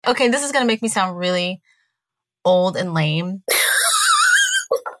Okay, this is going to make me sound really old and lame.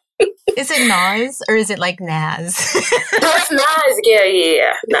 Is it Nas or is it like Naz? That's Nas.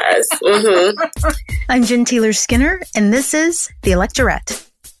 Yeah. Nas. Mm-hmm. I'm Jen Taylor-Skinner, and this is The Electorette.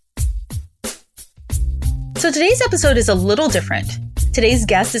 So today's episode is a little different. Today's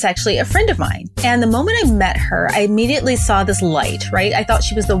guest is actually a friend of mine. And the moment I met her, I immediately saw this light, right? I thought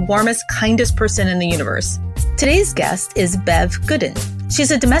she was the warmest, kindest person in the universe. Today's guest is Bev Gooden. She's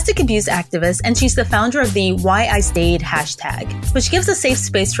a domestic abuse activist, and she's the founder of the Why I Stayed hashtag, which gives a safe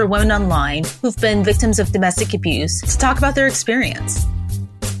space for women online who've been victims of domestic abuse to talk about their experience.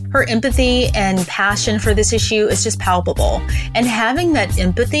 Her empathy and passion for this issue is just palpable, and having that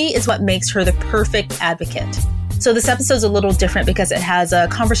empathy is what makes her the perfect advocate. So this episode's a little different because it has a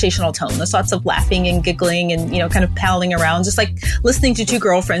conversational tone. There's lots of laughing and giggling and, kind of palling around, just like listening to two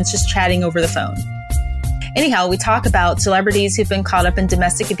girlfriends just chatting over the phone. Anyhow, we talk about celebrities who've been caught up in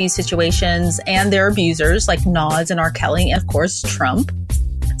domestic abuse situations and their abusers like Nas and R. Kelly and, of course, Trump.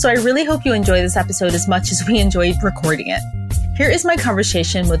 So I really hope you enjoy this episode as much as we enjoyed recording it. Here is my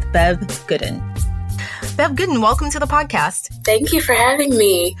conversation with Bev Gooden. Bev Gooden, welcome to the podcast. Thank you for having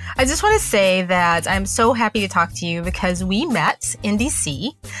me. I just want to say that I'm so happy to talk to you because we met in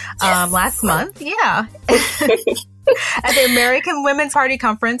DC last month. Yeah. At the American Women's Party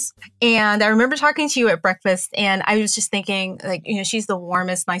Conference. And I remember talking to you at breakfast, and I was just thinking, she's the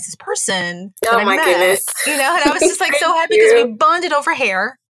warmest, nicest person that I met. Goodness. And I was just so happy because we bonded over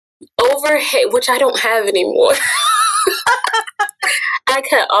hair. Over hair, which I don't have anymore. I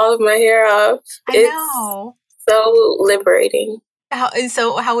cut all of my hair off. I know. So liberating. How is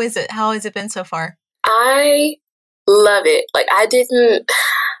it? How has it been so far? I love it.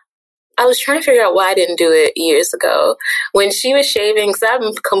 I was trying to figure out why I didn't do it years ago. When she was shaving, because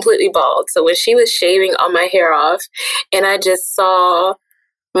I'm completely bald, so when she was shaving all my hair off and I just saw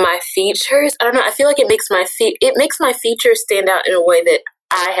my features, I don't know, I feel like it makes my features stand out in a way that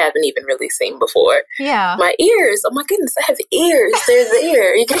I haven't even really seen before. Yeah. My ears, oh my goodness, I have ears. They're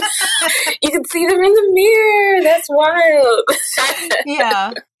there. You can see them in the mirror. That's wild.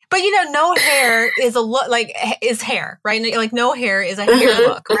 Yeah. But no hair is a look, is hair, right? Like no hair is a hair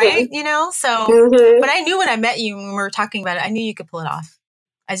look, right? So, but I knew when I met you, when we were talking about it, I knew you could pull it off.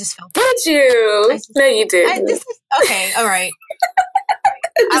 I just felt it. Did you? No, you didn't. Okay, all right.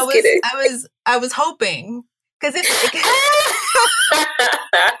 Kidding. I was hoping. Because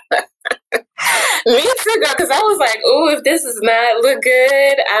Me too, girl, because I was like, ooh, if this does not look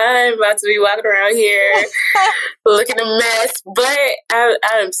good, I'm about to be walking around here looking a mess. But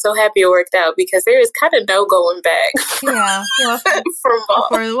I'm so happy it worked out because there is kind of no going back. Yeah. Well, from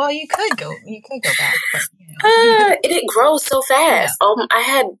bald. You could go back. But, it grows so fast. Yeah. I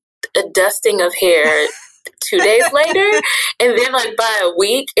had a dusting of hair 2 days later, and then by a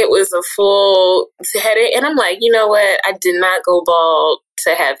week it was a full head. And I'm like, you know what? I did not go bald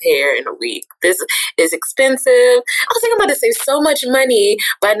to have hair in a week. This is expensive. I was thinking I'm about to save so much money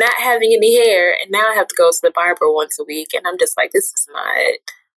by not having any hair, and now I have to go to the barber once a week, and I'm just like, this is not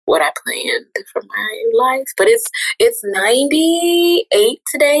what I planned for my life. But it's 98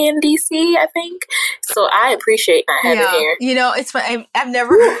 today in DC, I think. So I appreciate not having hair. It's fun. I've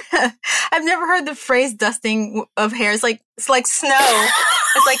never heard the phrase dusting of hair. It's like snow.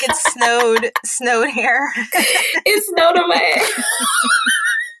 It's like it's snowed hair. It snowed on my hair.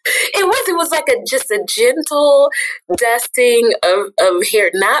 It was like just a gentle dusting of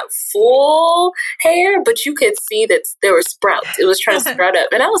hair, not full hair, but you could see that there were sprouts. It was trying to sprout up.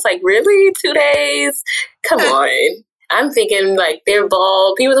 And I was like, really? 2 days? Come on. I'm thinking they're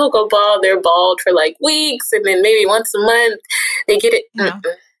bald. People who go bald, they're bald for weeks, and then maybe once a month they get it. No.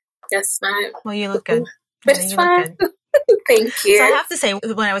 That's not. Well, you look good. But it's fine. Thank you. So I have to say,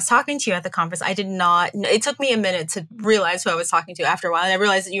 when I was talking to you at the conference, I did not, it took me a minute to realize who I was talking to after a while. And I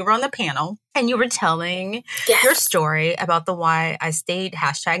realized that you were on the panel and you were telling your story about the Why I Stayed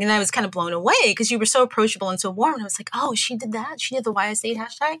hashtag. And I was kind of blown away because you were so approachable and so warm. And I was like, oh, she did that? She did the Why I Stayed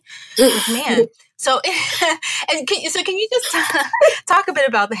hashtag? Man. So, can you just talk a bit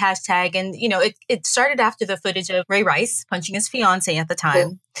about the hashtag? And, it started after the footage of Ray Rice punching his fiance at the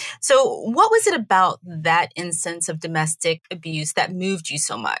time. So what was it about that instance of domestic abuse that moved you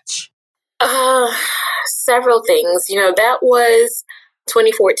so much? Several things. That was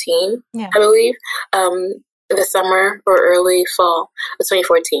 2014, I believe. The summer or early fall of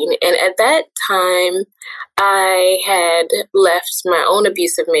 2014. And at that time, I had left my own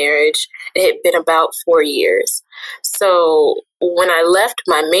abusive marriage. It had been about 4 years. So when I left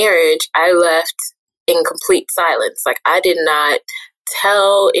my marriage, I left in complete silence. I did not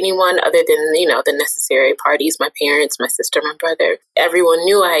tell anyone other than, the necessary parties, my parents, my sister, my brother. Everyone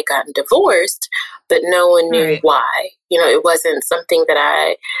knew I had gotten divorced, but no one knew why. It wasn't something that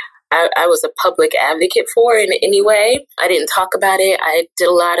I was a public advocate for in any way. I didn't talk about it. I did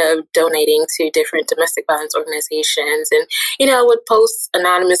a lot of donating to different domestic violence organizations, and I would post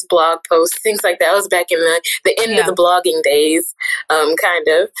anonymous blog posts, things like that. I was back in the end of the blogging days, kind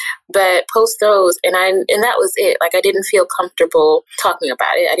of, but post those, and that was it. Like, I didn't feel comfortable talking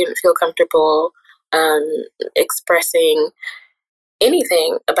about it. I didn't feel comfortable expressing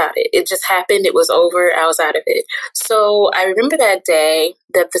anything about it. It just happened. It was over. I was out of it. So I remember that day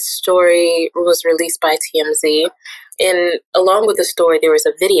that the story was released by TMZ. And along with the story, there was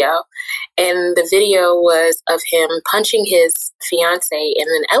a video. And the video was of him punching his fiance in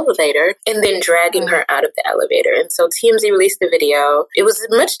an elevator and then dragging her out of the elevator. And so TMZ released the video. It was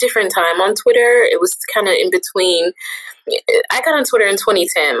a much different time on Twitter. It was kind of in between. I got on Twitter in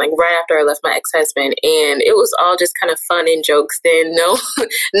 2010, like right after I left my ex-husband, and it was all just kind of fun and jokes then.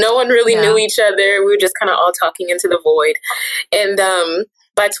 No one really knew each other. We were just kind of all talking into the void. And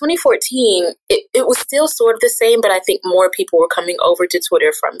by 2014, it was still sort of the same, but I think more people were coming over to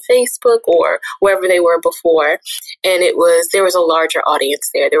Twitter from Facebook or wherever they were before. And there was a larger audience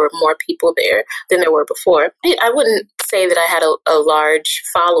there. There were more people there than there were before. I wouldn't say that I had a large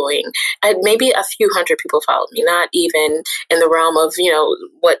following. I had maybe a few hundred people followed me, not even in the realm of,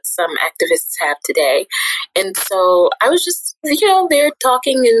 what some activists have today. And so I was just, there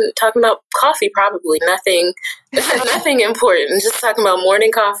talking about coffee, probably nothing important, just talking about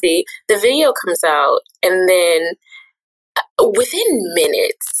morning coffee. The video comes out, and then within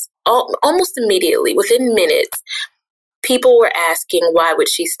minutes, almost immediately, within minutes, people were asking, why would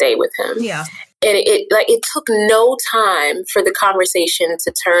she stay with him? Yeah. And it took no time for the conversation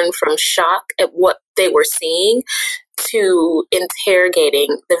to turn from shock at what they were seeing to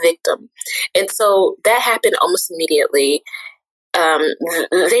interrogating the victim. And so that happened almost immediately.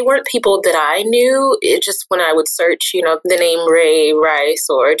 They weren't people that I knew. It just, when I would search, the name Ray Rice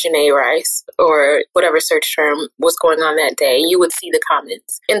or Janae Rice or whatever search term was going on that day, you would see the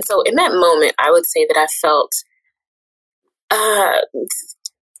comments. And so in that moment, I would say that I felt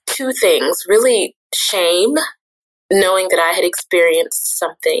two things. Really, shame, knowing that I had experienced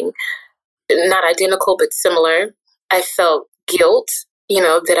something not identical but similar. I felt guilt,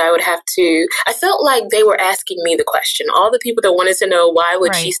 that I would have to. I felt like they were asking me the question. All the people that wanted to know why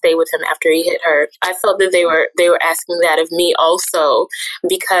would she stay with him after he hit her, I felt that they were asking that of me also,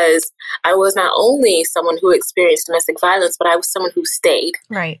 because I was not only someone who experienced domestic violence, but I was someone who stayed.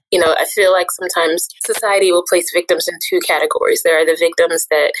 Right. I feel like sometimes society will place victims in two categories. There are the victims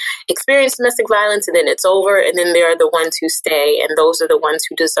that experience domestic violence and then it's over, and then there are the ones who stay, and those are the ones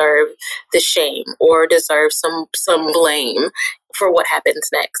who deserve the shame or deserve some blame for what happens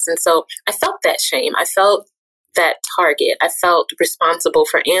next. And so I felt that shame. I felt that target. I felt responsible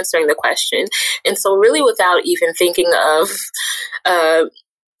for answering the question. And so really, without even thinking of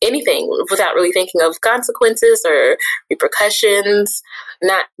anything, without really thinking of consequences or repercussions,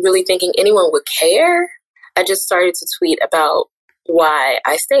 not really thinking anyone would care, I just started to tweet about why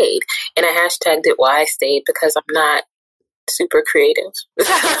I stayed. And I hashtagged it why I stayed, because I'm not super creative.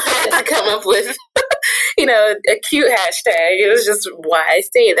 I had to come up with a cute hashtag. It was just why I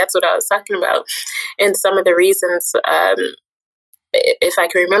stayed. That's what I was talking about. And some of the reasons, if I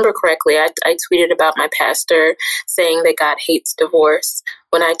can remember correctly, I tweeted about my pastor saying that God hates divorce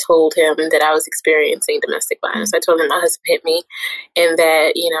when I told him that I was experiencing domestic violence. I told him my husband hit me, and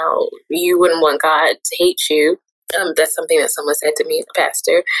that, you wouldn't want God to hate you. That's something that someone said to me, the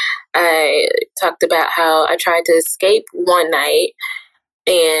pastor. I talked about how I tried to escape one night,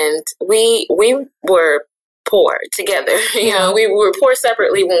 and we were poor together. We were poor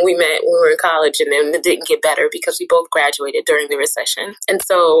separately when we met when we were in college, and then it didn't get better because we both graduated during the recession. And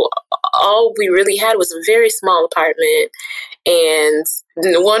so all we really had was a very small apartment, and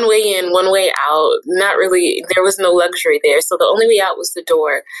one way in, one way out. Not really, there was no luxury there. So the only way out was the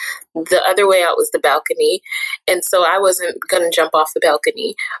door. The other way out was the balcony. And so I wasn't going to jump off the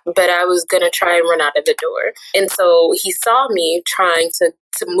balcony, but I was going to try and run out of the door. And so he saw me trying to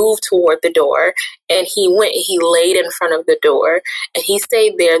move toward the door, and he laid in front of the door, and he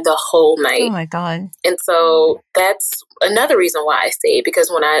stayed there the whole night. Oh my God. And so that's another reason why I stayed,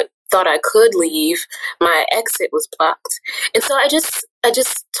 because when I thought I could leave, my exit was blocked. And so I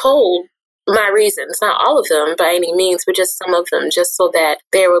just told my reasons, not all of them by any means, but just some of them, just so that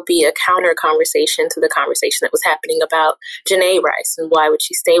there would be a counter conversation to the conversation that was happening about Janae Rice and why would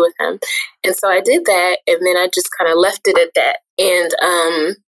she stay with him. And so I did that, and then I just kind of left it at that. And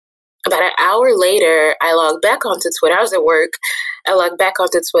About an hour later, I logged back onto Twitter. I was at work. I logged back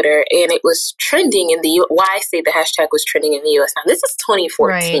onto Twitter, and it was trending in the why I say the hashtag was trending in the U.S. Now, this is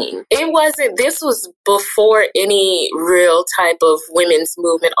 2014. Right. It wasn't, this was before any real type of women's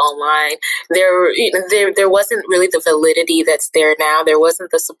movement online. There wasn't really the validity that's there now. There wasn't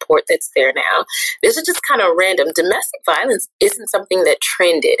the support that's there now. This is just kind of random. Domestic violence isn't something that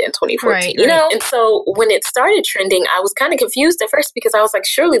trended in 2014, right. you know? And so when it started trending, I was kind of confused at first because I was like,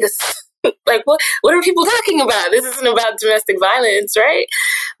 surely this is like, what are people talking about? This isn't about domestic violence, right?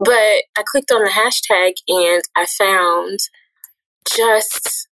 But I clicked on the hashtag and I found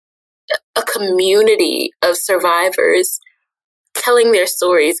just a community of survivors telling their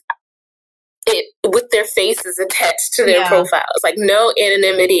stories with their faces attached to their profiles, like no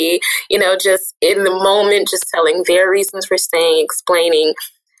anonymity, you know, just in the moment, just telling their reasons for staying, explaining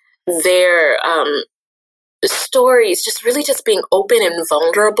their stories, just really just being open and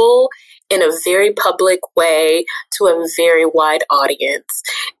vulnerable in a very public way to a very wide audience.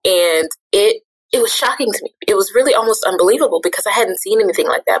 And it was shocking to me. It was really almost unbelievable because I hadn't seen anything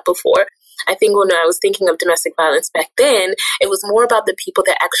like that before. I think when I was thinking of domestic violence back then, it was more about the people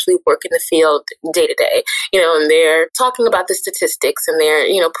that actually work in the field day to day, you know, and they're talking about the statistics and they're,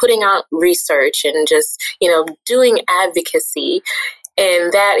 you know, putting out research and just, you know, doing advocacy.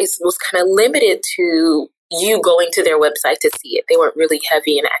 And that was kind of limited to you going to their website to see it. They weren't really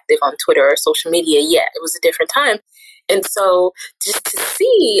heavy and active on Twitter or social media yet. It was a different time. And so just to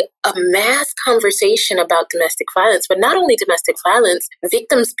see a mass conversation about domestic violence, but not only domestic violence,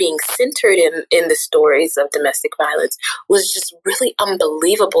 victims being centered in the stories of domestic violence was just really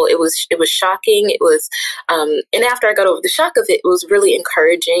unbelievable. It was shocking. It was, and after I got over the shock of it, it was really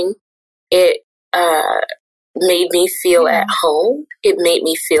encouraging. It made me feel at home. It made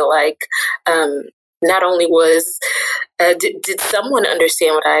me feel like, not only was, did someone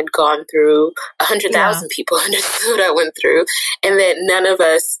understand what I had gone through, 100,000 people understood what I went through, and that none of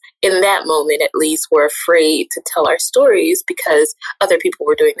us in that moment, at least, were afraid to tell our stories because other people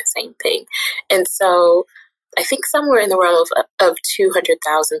were doing the same thing. And so I think somewhere in the realm of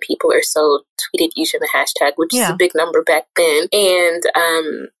 200,000 people or so tweeted using the hashtag, which is a big number back then. And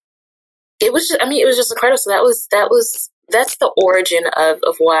it was just, it was just incredible. So that's the origin of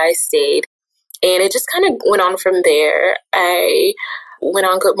why I stayed. And it just kind of went on from there. I went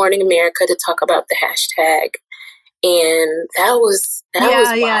on Good Morning America to talk about the hashtag. And that was wild.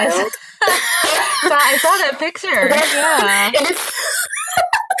 Yeah. I saw that picture. Yeah. And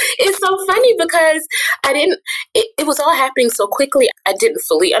it's so funny because it was all happening so quickly. I didn't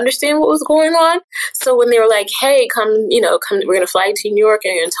fully understand what was going on. So when they were like, hey, come, we're going to fly to New York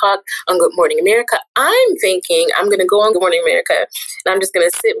and you're going to talk on Good Morning America. I'm thinking I'm going to go on Good Morning America and I'm just going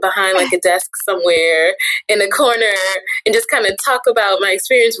to sit behind like a desk somewhere in a corner and just kind of talk about my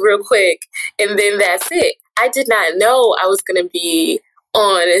experience real quick. And then that's it. I did not know I was going to be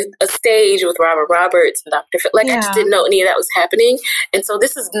on a stage with Robert Roberts and Dr. Phil. I just didn't know any of that was happening. And so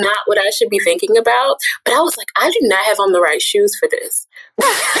this is not what I should be thinking about. But I was like, I do not have on the right shoes for this. I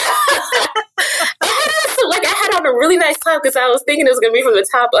had on a really nice top because I was thinking it was going to be from the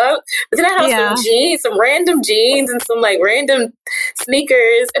top up. But then I had on some random jeans and some like random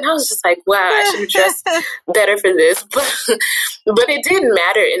sneakers. And I was just like, wow, I should have dressed better for this. But it didn't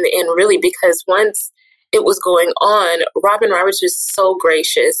matter in the end, really, because once it was going on, Robin Roberts was so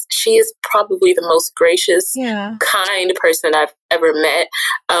gracious. She is probably the most gracious, kind person I've ever met.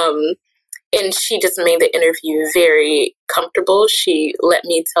 And she just made the interview very comfortable. She let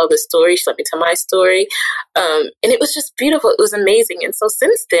me tell the story. She let me tell my story. And it was just beautiful. It was amazing. And so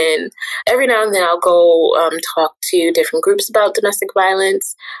since then, every now and then I'll go talk to different groups about domestic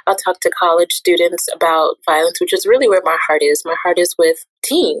violence. I'll talk to college students about violence, which is really where my heart is. My heart is with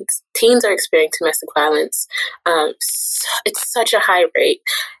teens. Teens are experiencing domestic violence. It's such a high rate.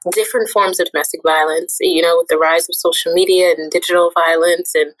 Different forms of domestic violence, with the rise of social media and digital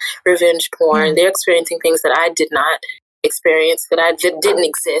violence and revenge porn, they're experiencing things that I did not experience, that didn't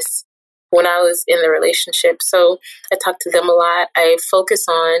exist when I was in the relationship. So I talk to them a lot. I focus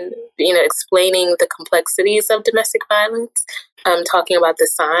on, explaining the complexities of domestic violence, talking about the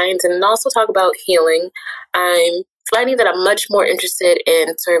signs, and also talk about healing. I'm finding that I'm much more interested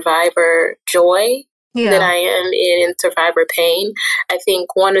in survivor joy than I am in survivor pain. I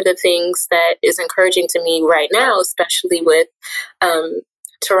think one of the things that is encouraging to me right now, especially with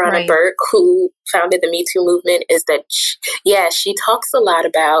Tarana Burke, who founded the Me Too movement, is that, she talks a lot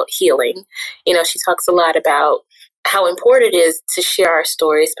about healing. She talks a lot about how important it is to share our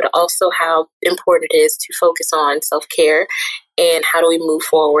stories, but also how important it is to focus on self-care and how do we move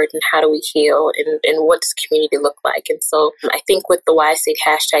forward and how do we heal and what does community look like. And so I think with the Why I Stayed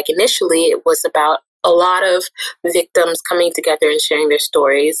hashtag, initially it was about a lot of victims coming together and sharing their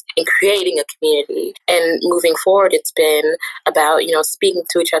stories and creating a community. And moving forward, it's been about, speaking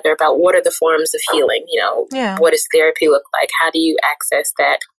to each other about what are the forms of healing, what does therapy look like? How do you access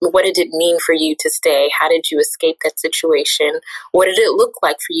that? What did it mean for you to stay? How did you escape that situation? What did it look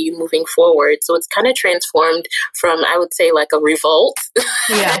like for you moving forward? So it's kind of transformed from, I would say, like a revolt,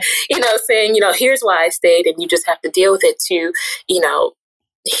 saying, here's why I stayed and you just have to deal with it, to,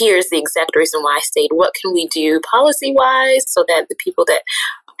 here's the exact reason why I stayed. What can we do policy-wise so that the people that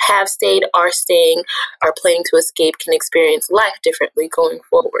have stayed, are staying, are planning to escape can experience life differently going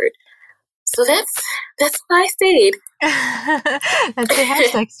forward? So that's why I stayed. That's the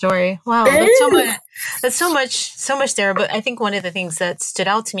hashtag story. Wow, that's so much there. But I think one of the things that stood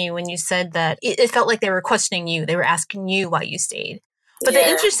out to me when you said that it felt like they were questioning you. They were asking you why you stayed. But the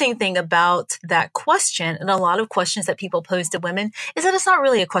interesting thing about that question, and a lot of questions that people pose to women, is that it's not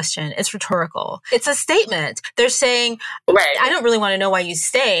really a question. It's rhetorical. It's a statement. They're saying, right, I don't really want to know why you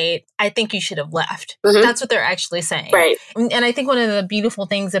stayed. I think you should have left. Mm-hmm. That's what they're actually saying. Right. And I think one of the beautiful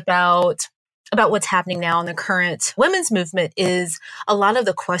things about what's happening now in the current women's movement is a lot of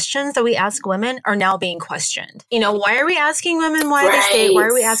the questions that we ask women are now being questioned. Why are we asking women why they stayed? Why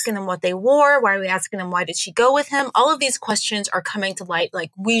are we asking them what they wore? Why are we asking them why did she go with him? All of these questions are coming to light.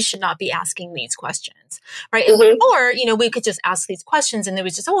 Like, we should not be asking these questions, right? Mm-hmm. Or, we could just ask these questions and it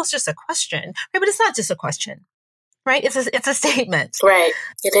was just, it's just a question, right? But it's not just a question, right? It's a statement. Right.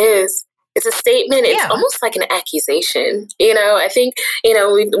 It is. It's a statement. It's almost like an accusation. I think,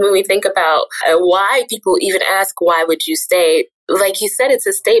 when we think about why people even ask, why would you stay? Like you said, it's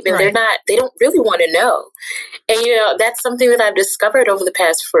a statement. Right. They don't really want to know. And, that's something that I've discovered over the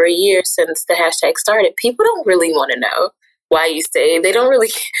past 4 years since the hashtag started. People don't really want to know why you stay. They don't really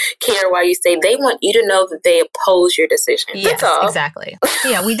care why you stay. They want you to know that they oppose your decision. Yes, that's all. Exactly.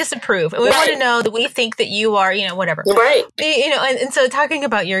 Yeah, we disapprove. And we want to know that we think that you are, whatever. Right. And so talking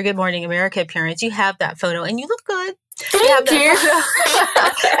about your Good Morning America appearance, you have that photo and you look good. Thank you.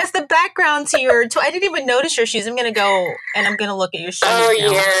 As the background to your I didn't even notice your shoes. I'm going to go and I'm going to look at your shoes. Oh,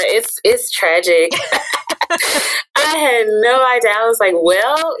 now. Yeah. It's tragic. I had no idea. I was like,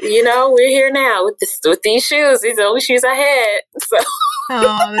 well, we're here now with these shoes. These are the only shoes I had. So.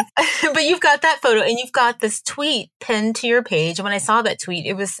 But you've got that photo and you've got this tweet pinned to your page. And when I saw that tweet,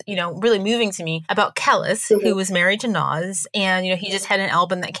 it was, really moving to me about Kellis, mm-hmm. who was married to Nas. And, he just had an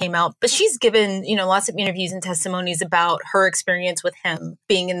album that came out. But she's given, lots of interviews and testimonies about her experience with him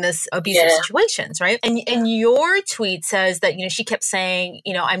being in this abusive situations, right? And your tweet says that, she kept saying,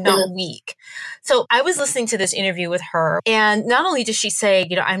 I'm not mm-hmm. weak. So I was listening to this interview with her. And not only did she say,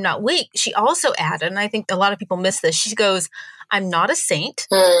 I'm not weak, she also added, and I think a lot of people miss this, she goes, I'm not a saint.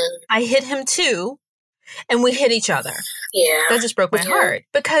 I hit him too. And we hit each other. Yeah. That just broke my heart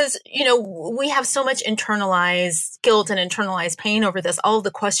because, we have so much internalized guilt and internalized pain over this, all of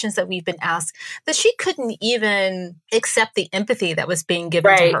the questions that we've been asked, that she couldn't even accept the empathy that was being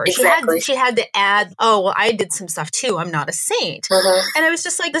given to her. Exactly. She had to add, I did some stuff too. I'm not a saint. Uh-huh. And I was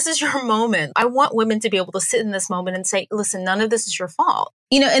just like, this is your moment. I want women to be able to sit in this moment and say, listen, none of this is your fault.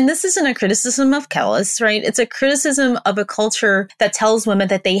 And this isn't a criticism of Kellis, right? It's a criticism of a culture that tells women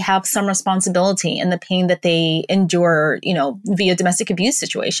that they have some responsibility in the pain that they endure, via domestic abuse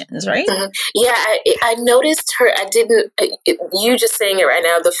situations, right? Mm-hmm. Yeah, I noticed her. I didn't, you just saying it right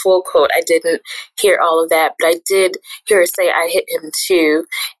now, the full quote, I didn't hear all of that, but I did hear her say, I hit him too.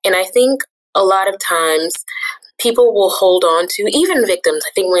 And I think a lot of times people will hold on to, even victims.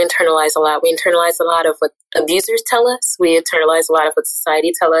 I think we internalize a lot. We internalize a lot of what abusers tell us. We internalize a lot of what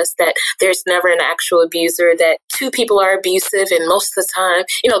society tell us, that there's never an actual abuser, that two people are abusive. And most of the time,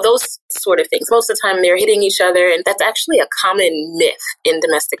 those sort of things, most of the time they're hitting each other. And that's actually a common myth in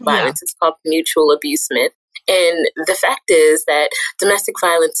domestic violence. Yeah. It's called mutual abuse myth. And the fact is that domestic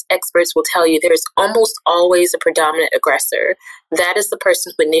violence experts will tell you there's almost always a predominant aggressor. That is the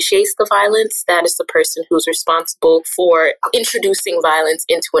person who initiates the violence. That is the person who's responsible for introducing violence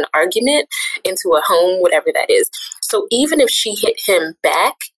into an argument, into a home, whatever that is. So even if she hit him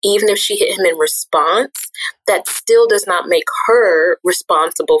back, even if she hit him in response, that still does not make her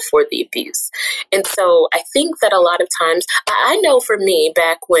responsible for the abuse. And so I think that a lot of times, I know for me,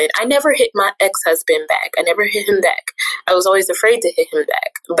 back when I never hit my ex-husband back, I never hit him back. I was always afraid to hit him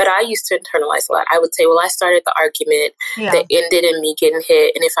back. But I used to internalize a lot. I would say, well, I started the argument that ended interested in me getting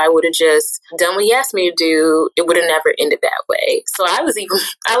hit. And if I would have just done what he asked me to do, it would have never ended that way. So I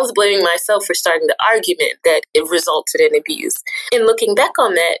was blaming myself for starting the argument that it resulted in abuse. And looking back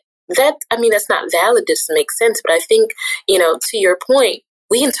on that's not valid. This makes sense. But I think, to your point,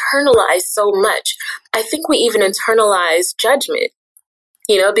 we internalize so much. I think we even internalize judgment.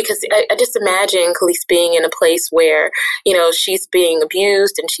 Because I just imagine Khalees being in a place where, she's being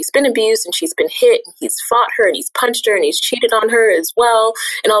abused and she's been abused and she's been hit and he's fought her and he's punched her and he's cheated on her as well.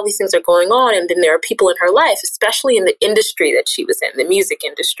 And all these things are going on. And then there are people in her life, especially in the industry that she was in, the music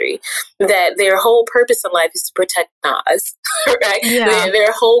industry, that their whole purpose in life is to protect Nas, right? Yeah.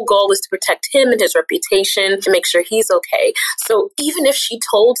 Their whole goal is to protect him and his reputation, to make sure he's okay. So even if she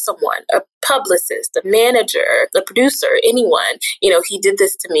told someone, a publicist, a manager, a producer, anyone, he did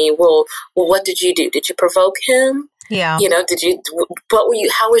this to me. Well, what did you do? Did you provoke him? Yeah.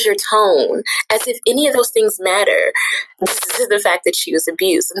 How was your tone? As if any of those things matter. This is the fact that she was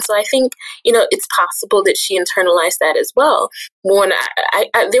abused. And so I think, it's possible that she internalized that as well. When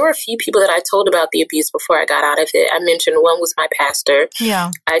there were a few people that I told about the abuse before I got out of it. I mentioned one was my pastor.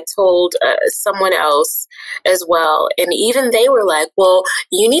 Yeah. I told someone else as well. And even they were like, well,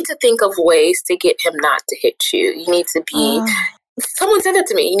 you need to think of ways to get him not to hit you. You need to be... Someone said that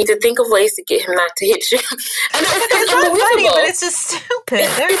to me. You need to think of ways to get him not to hit you. And it's not funny, but it's just stupid.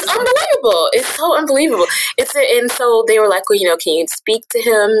 It's unbelievable. It's so unbelievable. And so they were like, well, can you speak to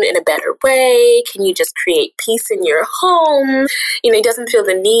him in a better way? Can you just create peace in your home? He doesn't feel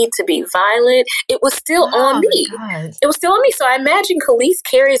the need to be violent. It was still on me. God. It was still on me. So I imagine Khalees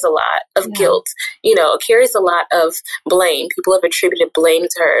carries a lot of guilt, carries a lot of blame. People have attributed blame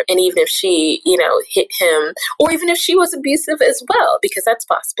to her. And even if she, hit him, or even if she was abusive as well, because that's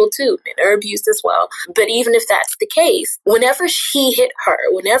possible too. Men are abused as well. But even if that's the case, whenever he hit her,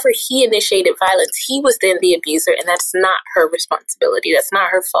 whenever he initiated violence, he was then the abuser, and that's not her responsibility. That's not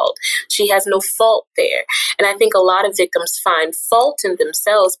her fault. She has no fault there. And I think a lot of victims find fault in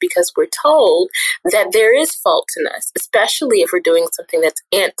themselves because we're told that there is fault in us, especially if we're doing something that's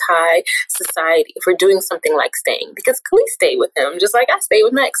anti-society, if we're doing something like staying. Because Khalees stayed with him, just like I stayed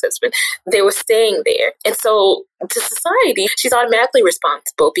with my ex-husband. They were staying there. And so to society, she's automatically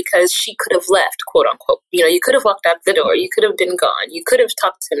responsible because she could have left, quote unquote. You could have walked out the door. You could have been gone. You could have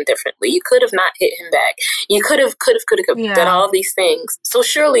talked to him differently. You could have not hit him back. You could have done all these things. So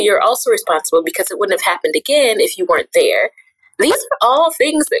surely you're also responsible because it wouldn't have happened again if you weren't there. These are all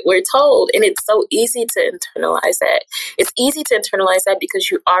things that we're told, and it's so easy to internalize that. It's easy to internalize that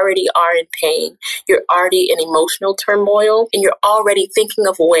because you already are in pain. You're already in emotional turmoil, and you're already thinking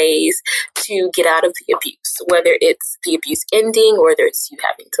of ways to get out of the abuse, whether it's the abuse ending or whether it's you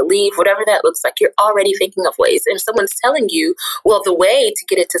having to leave, whatever that looks like. You're already thinking of ways. And if someone's telling you, well, the way to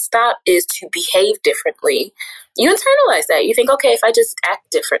get it to stop is to behave differently, you internalize that. You think, okay, if I just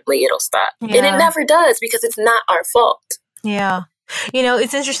act differently, it'll stop. Yeah. And it never does because it's not our fault. Yeah.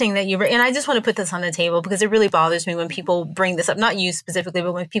 It's interesting that and I just want to put this on the table because it really bothers me when people bring this up, not you specifically,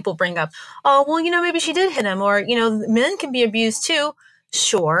 but when people bring up, oh, well, maybe she did hit him, or, men can be abused too.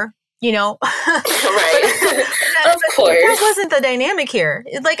 Sure. Right. Of course. That wasn't the dynamic here.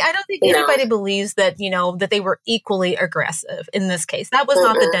 I don't think anybody believes that, that they were equally aggressive in this case. That was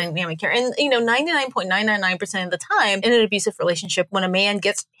not the dynamic here. And, 99.999% of the time in an abusive relationship, when a man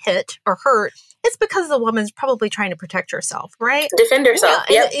gets hit or hurt, it's because the woman's probably trying to protect herself, right? Defend herself.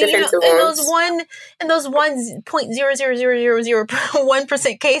 Defensive wounds. In those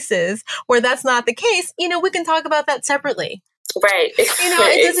 1.00001% cases where that's not the case, we can talk about that separately. Right.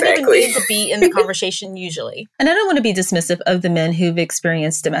 It doesn't even need to be in the conversation usually. And I don't want to be dismissive of the men who've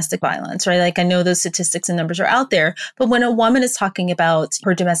experienced domestic violence, right? I know those statistics and numbers are out there, but when a woman is talking about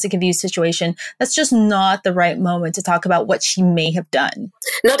her domestic abuse situation, that's just not the right moment to talk about what she may have done.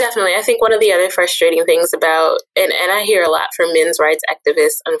 No, definitely. I think one of the other frustrating things about, and I hear a lot from men's rights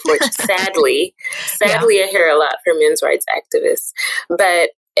activists, unfortunately, sadly, I hear a lot from men's rights activists, but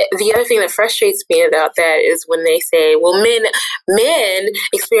the other thing that frustrates me about that is when they say, well, men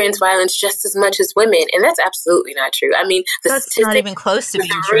experience violence just as much as women. And that's absolutely not true. I mean, that's not even close to being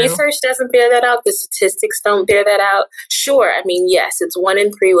true. The research doesn't bear that out. The statistics don't bear that out. Sure. I mean, yes, it's 1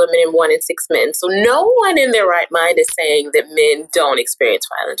 in 3 women and 1 in 6 men. So no one in their right mind is saying that men don't experience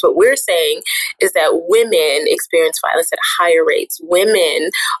violence. What we're saying is that women experience violence at higher rates.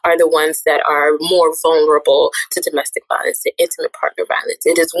 Women are the ones that are more vulnerable to domestic violence, to intimate partner violence.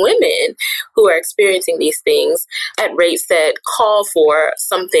 It is women who are experiencing these things at rates that call for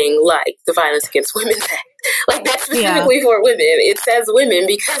something like the Violence Against Women Act. That's specifically for women. It says women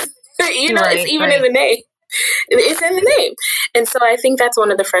because, it's even in the name. It's in the name. And so I think that's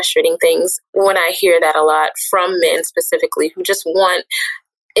one of the frustrating things when I hear that a lot from men specifically who just want,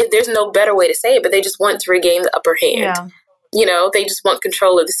 if there's no better way to say it, but they just want to regain the upper hand. Yeah. You know, they just want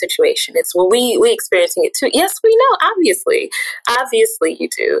control of the situation. It's, well, we experiencing it too. Yes, we know, obviously you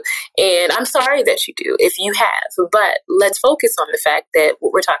do. And I'm sorry that you do if you have, but let's focus on the fact that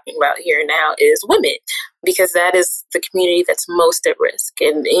what we're talking about here now is women, because that is the community that's most at risk.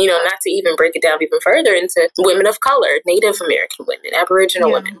 And, you know, not to even break it down even further into women of color, Native American women,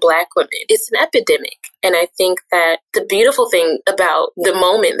 Aboriginal women, Black women. It's an epidemic. And I think that the beautiful thing about the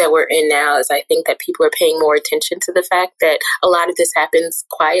moment that we're in now is I think that people are paying more attention to the fact that a lot of this happens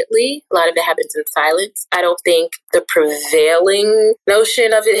quietly. A lot of it happens in silence. I don't think the prevailing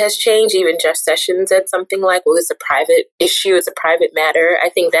notion of it has changed. Even Jeff Sessions said something like, well, it's a private issue. It's a private matter. I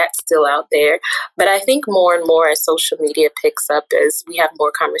think that's still out there. But I think more and more as social media picks up, as we have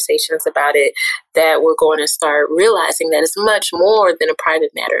more conversations about it, that we're going to start realizing that it's much more than a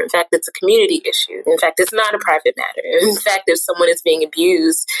private matter. In fact, it's a community issue. In fact, it's not a private matter. In fact, if someone is being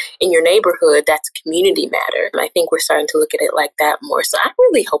abused in your neighborhood, that's a community matter. And I think we're starting to look at it like that more. So I'm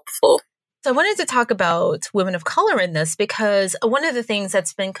really hopeful. So I wanted to talk about women of color in this because one of the things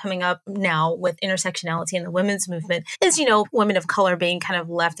that's been coming up now with intersectionality in the women's movement is, you know, women of color being kind of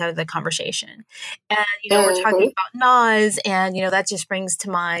left out of the conversation. And, you know, we're talking about Nas and, you know, that just brings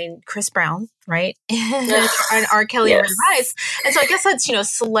to mind Chris Brown, right? and R. Kelly and Ray Rice. And so I guess that's, you know,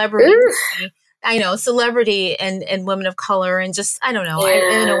 celebrity. I know, celebrity and women of color and just, I don't know. I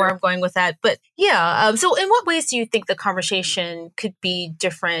don't know where I'm going with that. But yeah. So in what ways do you think the conversation could be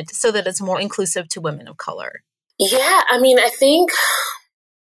different so that it's more inclusive to women of color? Yeah, I mean, I think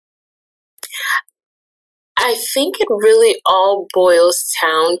it really all boils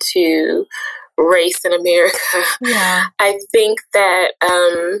down to race in America. Yeah. I think that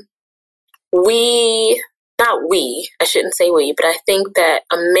I shouldn't say we, but I think that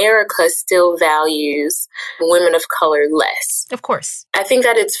America still values women of color less. Of course. I think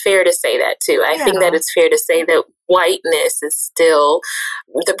that it's fair to say that too. I think that it's fair to say that whiteness is still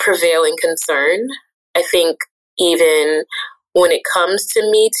the prevailing concern. I think even when it comes to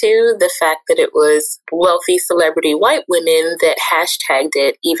Me Too, the fact that it was wealthy celebrity white women that hashtagged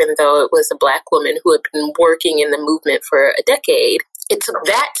it, even though it was a Black woman who had been working in the movement for a decade, it took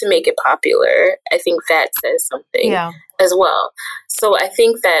that to make it popular. I think that says something as well. So I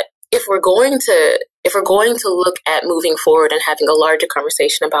think that if we're going to look at moving forward and having a larger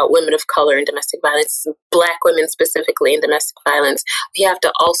conversation about women of color and domestic violence, Black women specifically in domestic violence, we have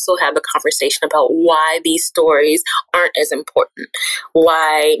to also have a conversation about why these stories aren't as important,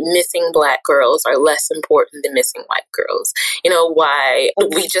 why missing Black girls are less important than missing white girls, you know, why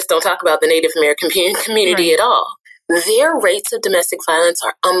we just don't talk about the Native American community at all. Their rates of domestic violence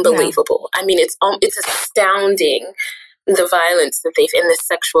are unbelievable. I mean, it's astounding, the violence that and the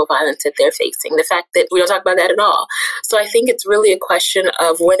sexual violence that they're facing. The fact that we don't talk about that at all. So I think it's really a question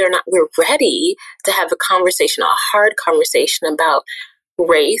of whether or not we're ready to have a conversation, a hard conversation about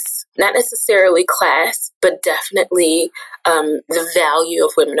race, not necessarily class, but definitely the value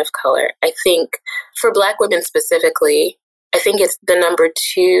of women of color. I think for Black women specifically, I think it's the number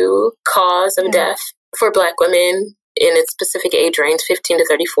 2 cause of death for Black women in its specific age range, 15 to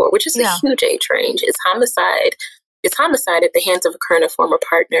 34, which is a huge age range. It's homicide. It's homicide at the hands of a current or former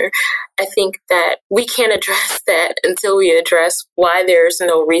partner. I think that we can't address that until we address why there's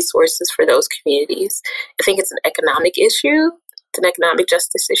no resources for those communities. I think it's an economic issue. It's an economic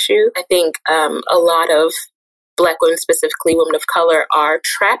justice issue. I think a lot of Black women, specifically women of color, are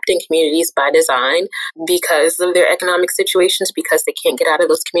trapped in communities by design because of their economic situations, because they can't get out of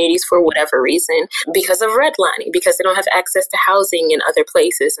those communities for whatever reason, because of redlining, because they don't have access to housing in other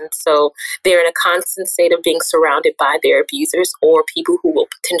places. And so they're in a constant state of being surrounded by their abusers or people who will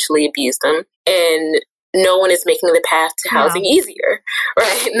potentially abuse them. And no one is making the path to housing easier,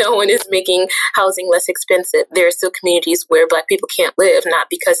 right? No one is making housing less expensive. There are still communities where Black people can't live, not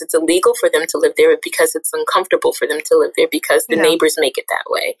because it's illegal for them to live there, but because it's uncomfortable for them to live there because the neighbors make it that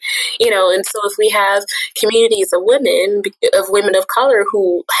way. You know, and so if we have communities of women of color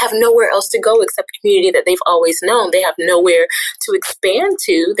who have nowhere else to go except the community that they've always known, they have nowhere to expand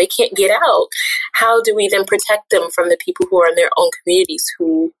to, they can't get out. How do we then protect them from the people who are in their own communities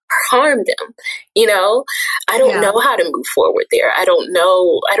who harm them? You know, I don't know how to move forward there. I don't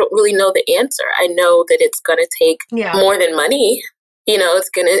really know the answer. I know that it's going to take more than money. You know, it's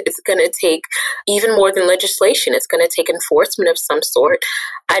gonna take even more than legislation. It's going to take enforcement of some sort.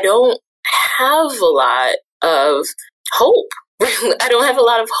 I don't have a lot of hope I don't have a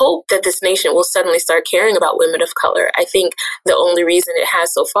lot of hope that this nation will suddenly start caring about women of color. I think the only reason it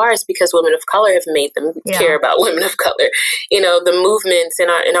has so far is because women of color have made them care about women of color. The movements in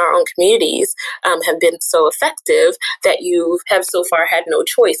our own communities have been so effective that you have so far had no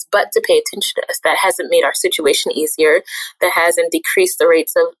choice but to pay attention to us. That hasn't made our situation easier. That hasn't decreased the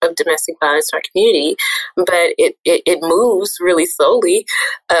rates of domestic violence in our community. But it moves really slowly,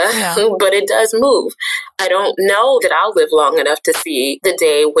 but it does move. I don't know that I'll live long enough to see the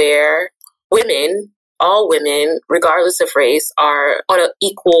day where women, all women, regardless of race, are on an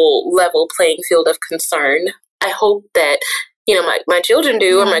equal level playing field of concern. I hope that, my children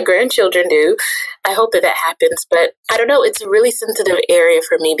do or my grandchildren do. I hope that happens. But I don't know. It's a really sensitive area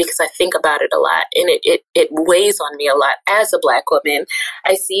for me because I think about it a lot and it weighs on me a lot. As a Black woman,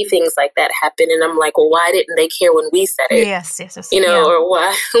 I see things like that happen and I'm like, well, why didn't they care when we said it? Yes. Or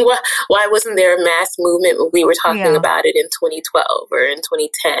why wasn't there a mass movement when we were talking about it in 2012 or in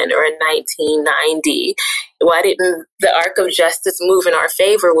 2010 or in 1990? Why didn't the arc of justice move in our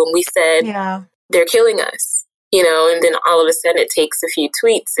favor when we said they're killing us? And then all of a sudden it takes a few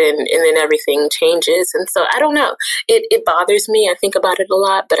tweets and then everything changes. And so I don't know. It bothers me. I think about it a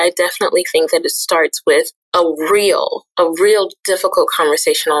lot, but I definitely think that it starts with a real difficult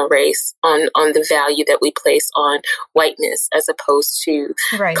conversation on race, on the value that we place on whiteness as opposed to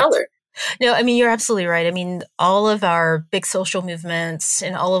color. No, I mean, you're absolutely right. I mean, all of our big social movements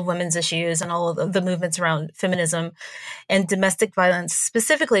and all of women's issues and all of the movements around feminism and domestic violence,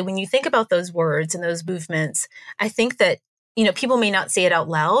 specifically, when you think about those words and those movements, I think that, people may not say it out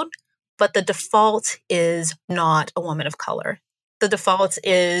loud, but the default is not a woman of color. The default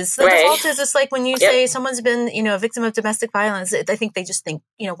is just like when you say someone's been, a victim of domestic violence, I think they just think,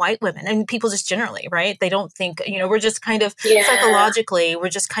 white women and people just generally, right? They don't think, we're just kind of psychologically, we're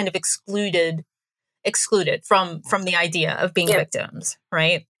just kind of excluded from the idea of being victims,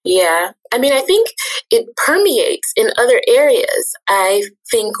 right? Yeah. I mean, I think it permeates in other areas. I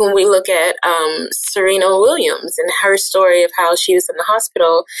think when we look at Serena Williams and her story of how she was in the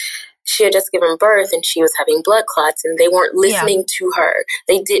hospital, she had just given birth and she was having blood clots and they weren't listening to her.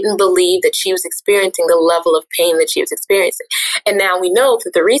 They didn't believe that she was experiencing the level of pain that she was experiencing. And now we know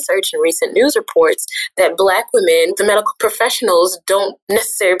through the research and recent news reports that Black women, the medical professionals, don't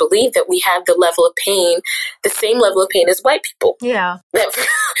necessarily believe that we have the level of pain, the same level of pain as white people. Yeah. That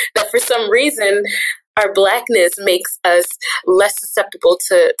for some reason, our Blackness makes us less susceptible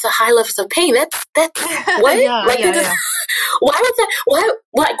to high levels of pain. That's what? Why would that?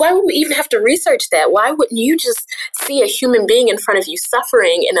 Why would we even have to research that? Why wouldn't you just see a human being in front of you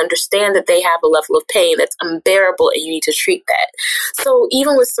suffering and understand that they have a level of pain that's unbearable and you need to treat that? So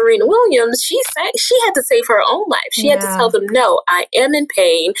even with Serena Williams, she had to save her own life. She had to tell them, "No, I am in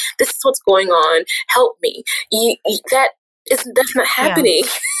pain. This is what's going on. Help me." That's not happening.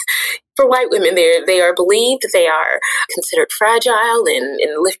 For white women, they are believed, they are considered fragile and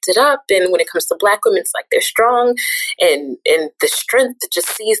lifted up. And when it comes to Black women, it's like they're strong and the strength that just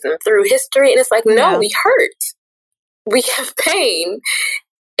sees them through history. And it's like, no, we hurt. We have pain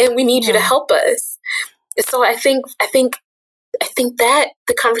and we need you to help us. And so I think that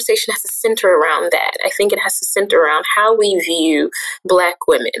the conversation has to center around that. I think it has to center around how we view Black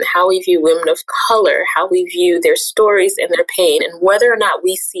women, how we view women of color, how we view their stories and their pain, and whether or not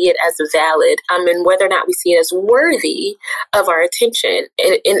we see it as valid, and whether or not we see it as worthy of our attention.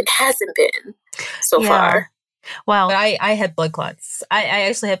 And it hasn't been so far. Wow. I had blood clots. I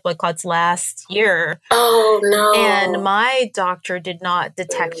actually had blood clots last year. Oh, no. And my doctor did not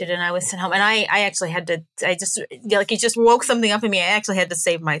detect it. And I was sent home. And I actually had to, it just woke something up in me. I actually had to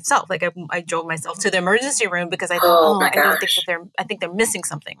save myself. Like I drove myself to the emergency room because I thought, I think they're missing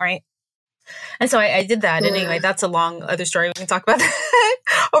something, right? And so I did that. And anyway, that's a long other story. We can talk about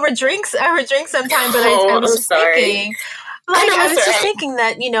that over drinks sometime. But I was just thinking, thinking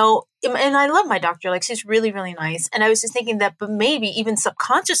that, and I love my doctor. Like, she's really, really nice. And I was just thinking that, but maybe even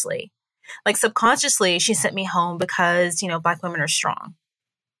subconsciously, she sent me home because, Black women are strong.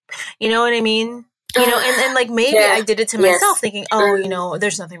 You know what I mean? And like maybe I did it to myself thinking,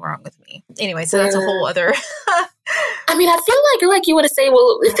 there's nothing wrong with me. Anyway, so that's a whole other. I mean, I feel like you want to say,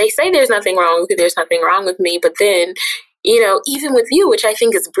 well, if they say there's nothing wrong with me, but then, even with you, which I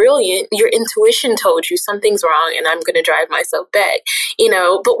think is brilliant, your intuition told you something's wrong and I'm going to drive myself back,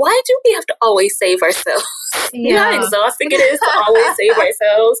 but why do we have to always save ourselves? You know how exhausting it is to always save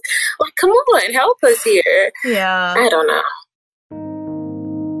ourselves? Like, come on, help us here. Yeah. I don't know.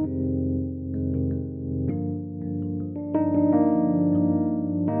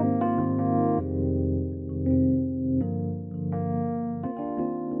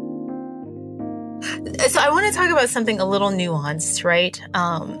 So I want to talk about something a little nuanced, right?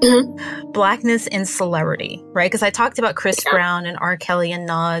 Blackness and celebrity, right? Because I talked about Chris Brown and R. Kelly and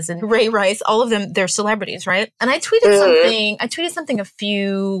Nas and Ray Rice, all of them, they're celebrities, right? And I tweeted something a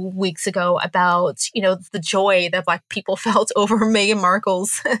few weeks ago about, the joy that Black people felt over Meghan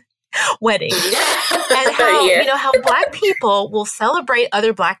Markle's wedding. And how, how Black people will celebrate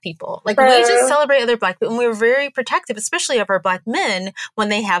other Black people. Like, we just celebrate other Black people. And we're very protective, especially of our Black men, when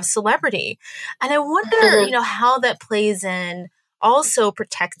they have celebrity. And I wonder, how that plays in also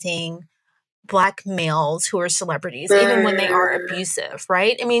protecting Black males who are celebrities, even when they are abusive,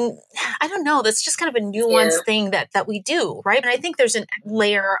 right? I mean, I don't know. That's just kind of a nuanced thing that we do, right? And I think there's a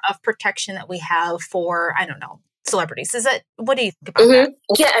layer of protection that we have for, I don't know, celebrities. What do you think about that?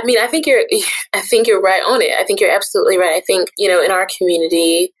 Yeah, I mean, I think you're right on it. I think you're absolutely right. I think, in our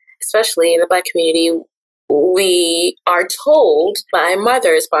community, especially in the Black community, we are told by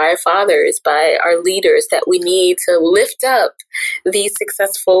mothers, by our fathers, by our leaders that we need to lift up these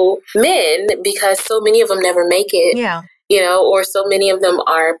successful men because so many of them never make it, or so many of them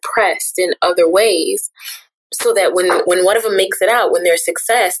are oppressed in other ways. So that when one of them makes it out, when there's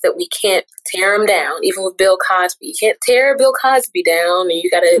success, that we can't tear them down. Even with Bill Cosby, you can't tear Bill Cosby down, and you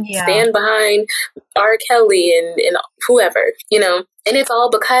got to stand behind R. Kelly and whoever, And it's all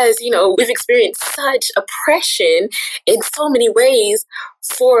because, we've experienced such oppression in so many ways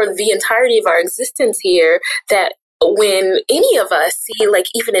for the entirety of our existence here that when any of us see like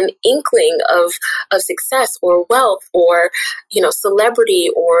even an inkling of success or wealth or, celebrity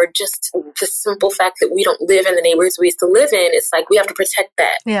or just the simple fact that we don't live in the neighborhoods we used to live in, it's like we have to protect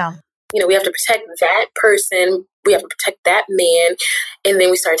that. Yeah. We have to protect that person. We have to protect that man. And then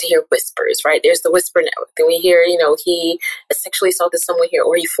we start to hear whispers, right? There's the whisper network. Then we hear, he sexually assaulted someone here,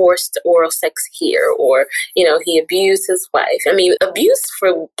 or he forced oral sex here, or, he abused his wife. I mean, abuse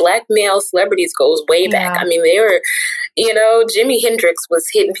for Black male celebrities goes way back. I mean, they were, Jimi Hendrix was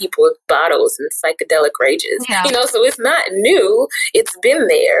hitting people with bottles and psychedelic rages, so it's not new. It's been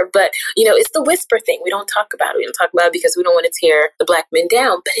there. But, it's the whisper thing. We don't talk about it. We don't talk about it because we don't want to tear the Black men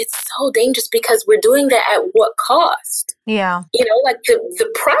down. But it's so dangerous because we're doing that at what cost? Yeah. Like the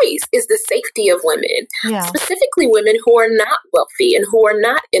price is the safety of women, specifically women who are not wealthy and who are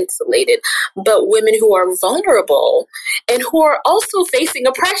not insulated, but women who are vulnerable and who are also facing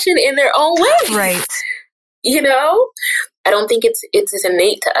oppression in their own ways. Right. I don't think it's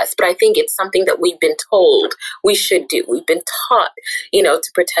innate to us, but I think it's something that we've been told we should do. We've been taught,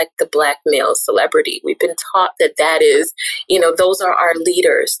 to protect the Black male celebrity. We've been taught that is, those are our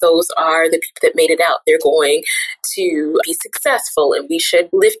leaders. Those are the people that made it out. They're going to be successful, and we should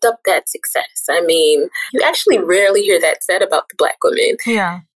lift up that success. I mean, you actually rarely hear that said about the Black women.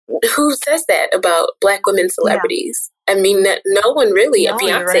 Yeah. Who says that about Black women celebrities? Yeah. I mean, no one really. No,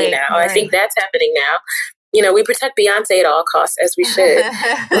 Beyonce now. Right. I think that's happening now. We protect Beyonce at all costs, as we should.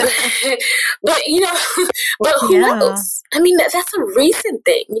 but who knows? I mean, that's a recent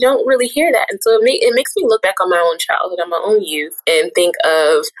thing. You don't really hear that. And so it makes me look back on my own childhood, on my own youth, and think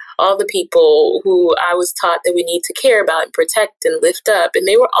of all the people who I was taught that we need to care about and protect and lift up. And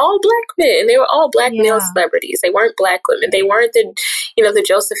they were all Black men. They were all Black male celebrities. They weren't Black women. They weren't the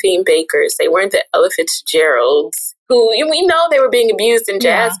Josephine Bakers. They weren't the Ella Fitzgeralds. Who we know they were being abused in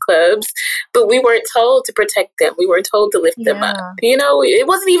jazz clubs, but we weren't told to protect them. We weren't told to lift them up. It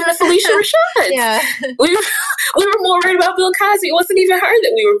wasn't even a Felicia Rashad. We were more worried about Bill Cosby. It wasn't even her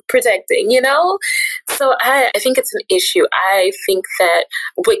that we were protecting, So I think it's an issue. I think that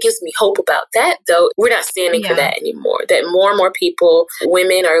what gives me hope about that, though, we're not standing for that anymore. That more and more people,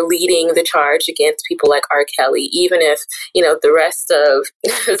 women are leading the charge against people like R. Kelly, even if, the rest of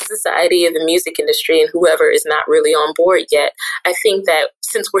society and the music industry and whoever is not really on board yet. I think that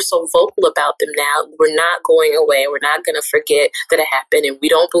since we're so vocal about them now, we're not going away. We're not going to forget that it happened, and we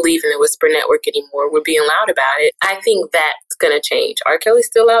don't believe in the whisper network anymore. We're being loud about it. I think that's going to change. R. Kelly's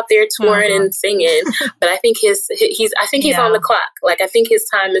still out there touring and singing, but I think he's on the clock. Like, I think his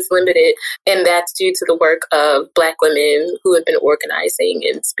time is limited, and that's due to the work of Black women who have been organizing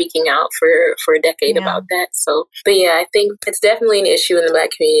and speaking out for a decade about that. So, but I think it's definitely an issue in the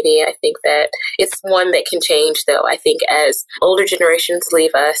Black community. I think that it's one that can change, though. I think as older generations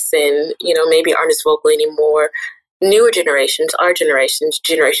leave us and, maybe aren't as vocal anymore, newer generations, our generations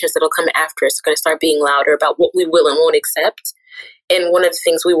that'll come after us are going to start being louder about what we will and won't accept. And one of the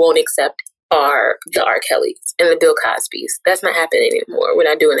things we won't accept are the R. Kellys and the Bill Cosbys. That's not happening anymore. We're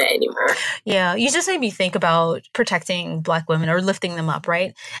not doing that anymore. Yeah, you just made me think about protecting Black women or lifting them up,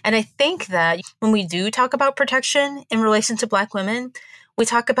 right? And I think that when we do talk about protection in relation to Black women, we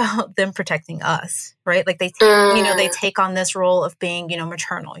talk about them protecting us, right? Like they take on this role of being,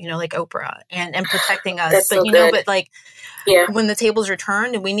 maternal, like Oprah and protecting us. That's but, so good. but like, yeah. When the tables are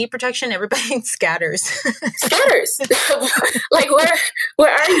turned and we need protection, everybody scatters. Scatters. Like,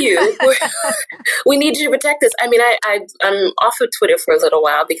 where are you? We need you to protect us. I mean, I'm off of Twitter for a little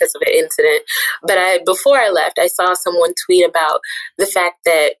while because of an incident. But before I left, I saw someone tweet about the fact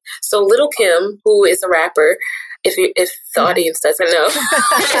that, so Lil' Kim, who is a rapper, if the audience doesn't know,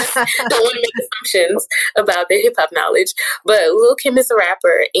 don't want to make assumptions about their hip hop knowledge, but Lil' Kim is a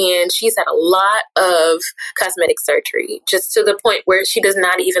rapper and she's had a lot of cosmetic surgery, just to the point where she does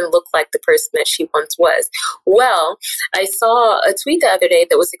not even look like the person that she once was. Well, I saw a tweet the other day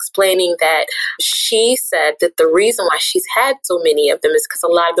that was explaining that she said that the reason why she's had so many of them is because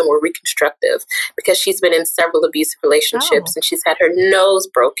a lot of them were reconstructive, because she's been in several abusive relationships and she's had her nose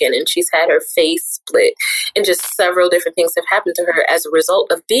broken and she's had her face split and just several different things have happened to her as a result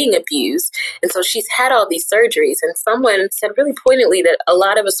of being abused. And so she's had all these surgeries. And someone said really poignantly that a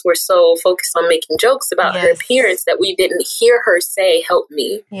lot of us were so focused on making jokes about her appearance that we didn't hear her say, help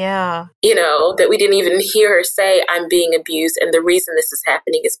me. Yeah. That we didn't even hear her say, I'm being abused. And the reason this is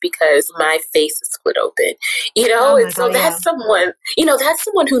happening is because my face is split open, and so that's someone, that's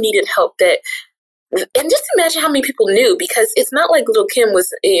someone who needed help and just imagine how many people knew, because it's not like Lil' Kim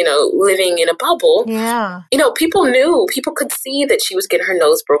was, living in a bubble. Yeah. People knew, people could see that she was getting her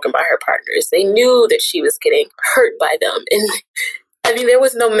nose broken by her partners. They knew that she was getting hurt by them. And I mean, there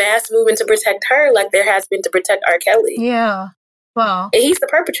was no mass movement to protect her like there has been to protect R. Kelly. Yeah. Well, and he's the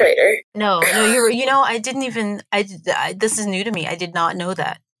perpetrator. No, this is new to me. I did not know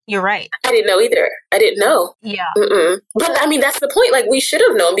that. You're right. I didn't know either. I didn't know. Yeah. But I mean, that's the point. Like, we should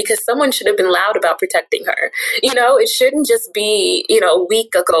have known, because someone should have been loud about protecting her. It shouldn't just be, a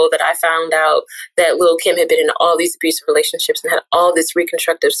week ago that I found out that Lil' Kim had been in all these abusive relationships and had all this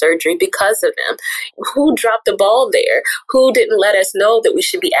reconstructive surgery because of them. Who dropped the ball there? Who didn't let us know that we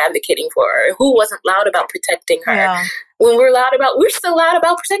should be advocating for her? Who wasn't loud about protecting her? Yeah. When we're still loud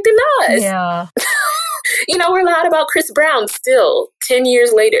about protecting us. Yeah. We're loud about Chris Brown still, 10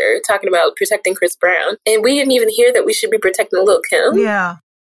 years later, talking about protecting Chris Brown. And we didn't even hear that we should be protecting Lil' Kim. Yeah.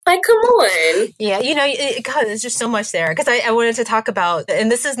 Like, come on. Yeah, God, there's just so much there. Because I wanted to talk about,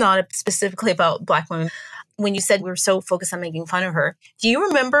 and this is not specifically about Black women, when you said we were so focused on making fun of her. Do you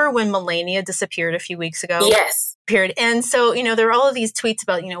remember when Melania disappeared a few weeks ago? Yes. Period. And so, there were all of these tweets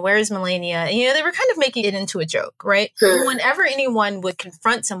about, where is Melania? And, they were kind of making it into a joke, right? Whenever anyone would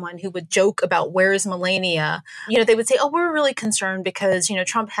confront someone who would joke about where is Melania, they would say, oh, we're really concerned because,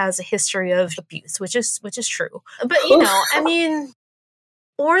 Trump has a history of abuse, which is true. But, I mean,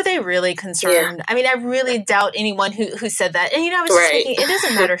 were they really concerned? Yeah. I mean, I really doubt anyone who said that. And, I was just thinking, it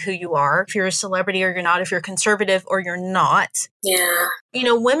doesn't matter who you are, if you're a celebrity or you're not, if you're conservative or you're not. Yeah.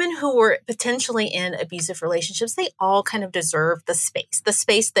 Women who were potentially in abusive relationships, they all kind of deserve the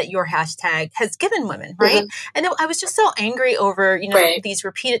space that your hashtag has given women, right? And I was just so angry over, these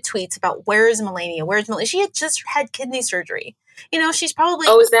repeated tweets about where is Melania? Where's Melania? She had just had kidney surgery. She's probably...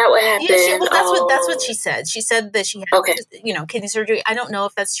 Oh, is that what happened? Yeah, that's what she said. She said that she had, kidney surgery. I don't know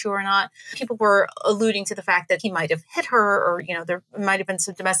if that's true or not. People were alluding to the fact that he might have hit her, or, there might have been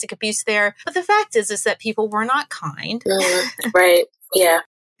some domestic abuse there. But the fact is that people were not kind. Right. Yeah.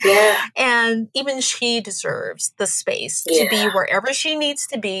 Yeah. And even she deserves the space to be wherever she needs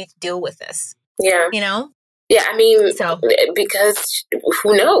to be to deal with this. Yeah. Yeah, I mean, because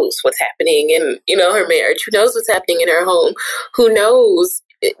who knows what's happening in, her marriage? Who knows what's happening in her home? Who knows?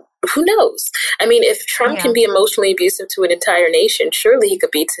 Who knows? I mean, if Trump can be emotionally abusive to an entire nation, surely he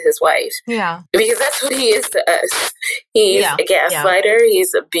could be to his wife. Yeah. Because that's what he is to us. He's a gaslighter.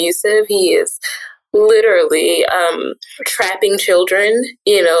 He's abusive. He is literally trapping children,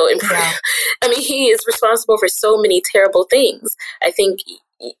 I mean, he is responsible for so many terrible things. I think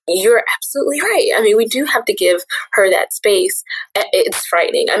you're absolutely right. I mean, we do have to give her that space. It's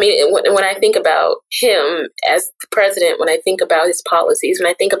frightening. I mean, when I think about him as the president, when I think about his policies, when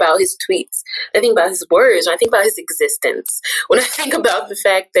I think about his tweets, I think about his words, when I think about his existence, when I think about the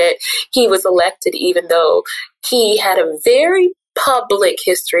fact that he was elected, even though he had a very public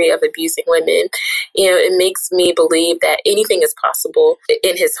history of abusing women, it makes me believe that anything is possible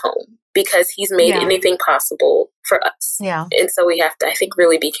in his home, because he's made anything possible for us. Yeah. And so we have to, I think,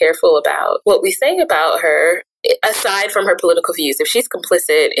 really be careful about what we say about her, aside from her political views. If she's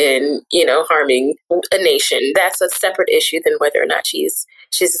complicit in, harming a nation, that's a separate issue than whether or not she's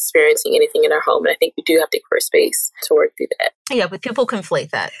she's experiencing anything in our home. And I think we do have to create space to work through that. Yeah, but people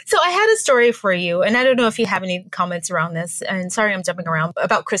conflate that. So I had a story for you, and I don't know if you have any comments around this, and sorry I'm jumping around,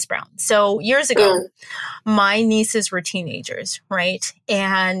 about Chris Brown. So years ago, my nieces were teenagers, right?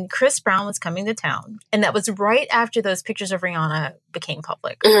 And Chris Brown was coming to town, and that was right after those pictures of Rihanna became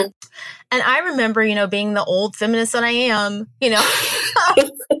public. And I remember, being the old feminist that I am, I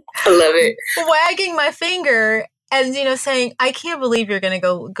love it. wagging my finger and, saying, I can't believe you're going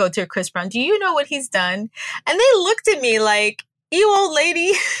to go to Chris Brown. Do you know what he's done? And they looked at me like, you old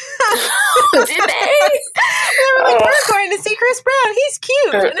lady. Did they? They were like, we're going to see Chris Brown. He's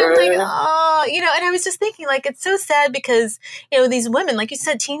cute. And I'm like, oh, and I was just thinking, like, it's so sad because, these women, like you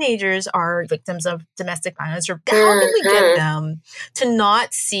said, teenagers are victims of domestic violence. Or how can we get them to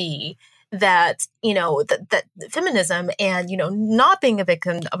not see that, that feminism and, not being a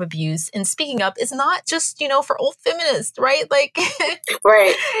victim of abuse and speaking up is not just, for old feminists, right? Like,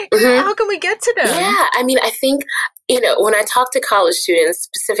 right. How can we get to them? Yeah. I mean, I think, when I talk to college students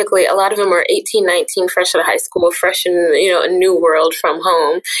specifically, a lot of them are 18, 19, fresh out of high school, fresh in, a new world from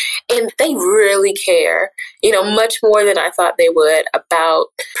home. And they really care, much more than I thought they would about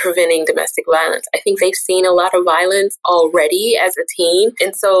preventing domestic violence. I think they've seen a lot of violence already as a teen.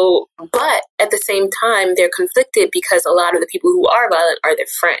 And so, but at the same time, they're conflicted because a lot of the people who are violent are their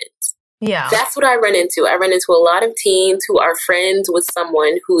friends. Yeah. That's what I run into. I run into a lot of teens who are friends with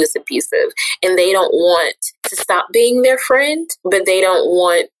someone who is abusive, and they don't want to stop being their friend, but they don't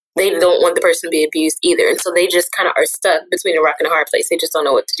want the person to be abused either. And so they just kind of are stuck between a rock and a hard place. They just don't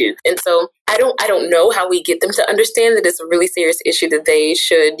know what to do. And so I don't know how we get them to understand that it's a really serious issue that they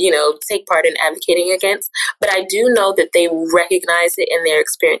should, take part in advocating against. But I do know that they recognize it and they're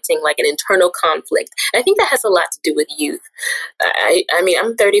experiencing like an internal conflict. And I think that has a lot to do with youth. I mean,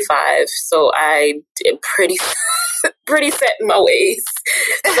 I'm 35, so I am pretty set in my ways.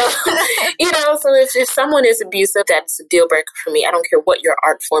 So, so if someone is abusive, that's a deal breaker for me. I don't care what your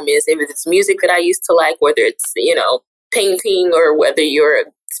art form is, if it's music that I used to like, whether it's, painting or whether you're a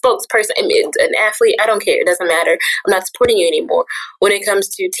spokesperson, an athlete, I don't care. It doesn't matter. I'm not supporting you anymore. When it comes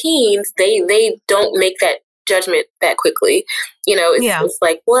to teens, they don't make that judgment that quickly. It's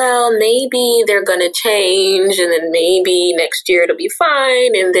like, well, maybe they're going to change and then maybe next year it'll be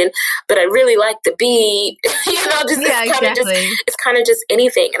fine. And then, but I really like the beat, it's kind of just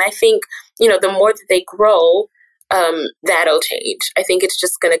anything. And I think, the more that they grow, that'll change. I think it's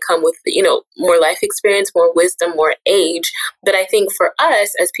just going to come with, more life experience, more wisdom, more age. But I think for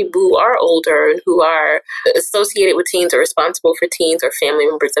us as people who are older and who are associated with teens or responsible for teens or family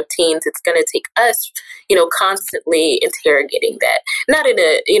members of teens, it's going to take us, constantly interrogating that. Not in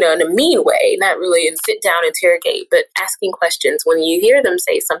a, in a mean way, not really in sit down interrogate, but asking questions when you hear them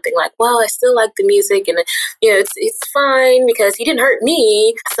say something like, well, I still like the music and, it's fine because he didn't hurt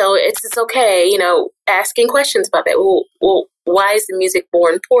me. So it's okay, asking questions about that. Well, why is the music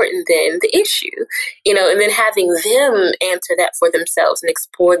more important than the issue? And then having them answer that for themselves and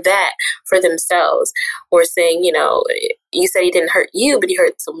explore that for themselves, or saying, you said he didn't hurt you, but he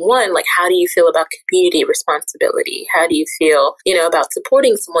hurt someone. Like, how do you feel about community responsibility? How do you feel, about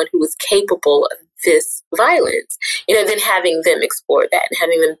supporting someone who is capable of this violence? Then having them explore that and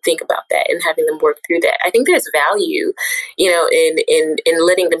having them think about that and having them work through that. I think there's value, in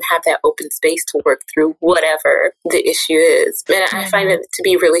letting them have that open space to work through whatever the issue is. And I find that to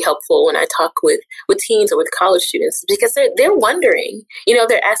be really helpful when I talk with teens or with college students, because they're wondering,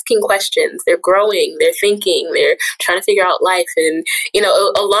 they're asking questions, they're growing, they're thinking, they're trying to figure out life. And,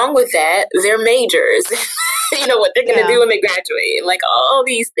 along with that, their majors, what they're going to do when they graduate, and like all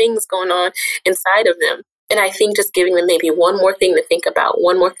these things going on inside of them. And I think just giving them maybe one more thing to think about,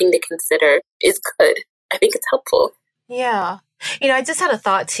 one more thing to consider is good. I think it's helpful. Yeah. I just had a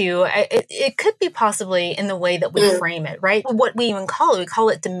thought too. It could be possibly in the way that we frame it, right? What we even call it, we call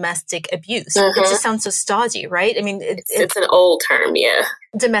it domestic abuse. It just sounds so stodgy, right? I mean, it's an old term, yeah.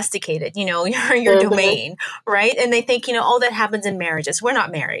 Domesticated, your domain, right? And they think, that happens in marriages. We're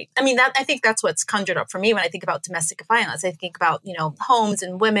not married. I mean, I think that's what's conjured up for me when I think about domestic violence. I think about, homes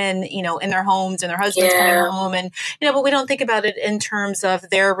and women, in their homes and their husbands coming home, and, but we don't think about it in terms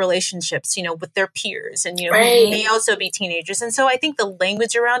of their relationships, with their peers, and, who may also be teenagers. And so I think the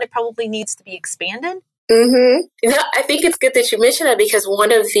language around it probably needs to be expanded. I think it's good that you mentioned that, because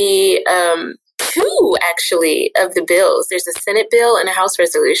one of the two, actually, of the bills. There's a Senate bill and a House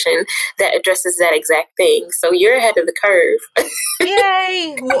resolution that addresses that exact thing. So you're ahead of the curve.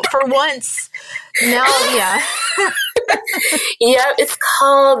 Yay! For once. Now, yeah. Yeah, it's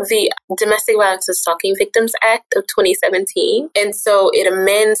called the Domestic Violence and Stalking Victims Act of 2017. And so it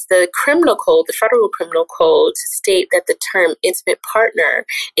amends the criminal code, the federal criminal code, to state that the term intimate partner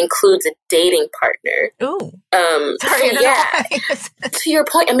includes a dating partner. Ooh. Sorry, so yeah. To your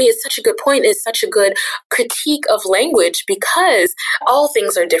point, I mean, it's such a good point. It's such a good critique of language because all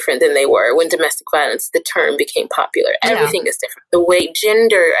things are different than they were when domestic violence, the term, became popular. Everything is different. The way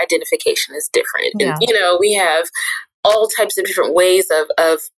gender identification is different. Yeah. And, we have all types of different ways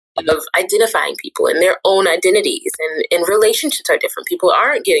of identifying people and their own identities, and relationships are different. People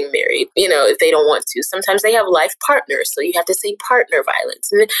aren't getting married, if they don't want to. Sometimes they have life partners, so you have to say partner violence.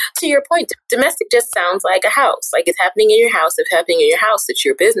 And to your point, domestic just sounds like a house. Like, it's happening in your house. If it's happening in your house, it's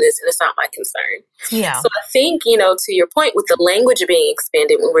your business, and it's not my concern. Yeah. So I think, to your point, with the language being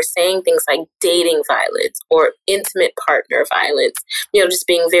expanded, when we're saying things like dating violence or intimate partner violence, just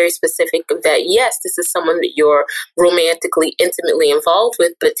being very specific of that, yes, this is someone that you're romantically, intimately involved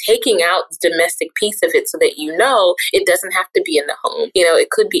with, but taking out the domestic piece of it so that it doesn't have to be in the home. It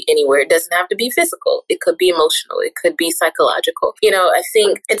could be anywhere. It doesn't have to be physical. It could be emotional. It could be psychological. I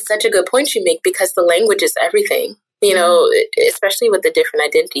think it's such a good point you make because the language is everything. Especially with the different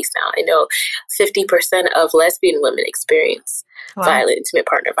identities now. I know 50% of lesbian women experience violent intimate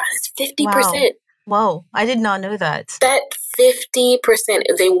partner violence. 50%. Whoa, I did not know that. That 50%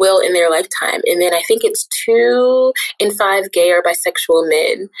 they will in their lifetime. And then I think it's 2 in 5 gay or bisexual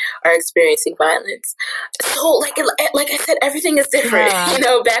men are experiencing violence. So like I said, everything is different.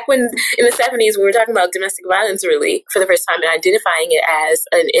 Yeah. Back when in the 70s, we were talking about domestic violence really for the first time and identifying it as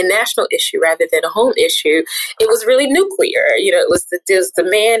a national issue rather than a home issue. It was really nuclear. It was the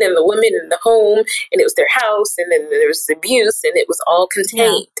man and the woman in the home, and it was their house, and then there was abuse, and it was all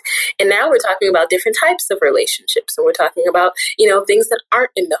contained. Yeah. And now we're talking about different types of relationships, and we're talking about things that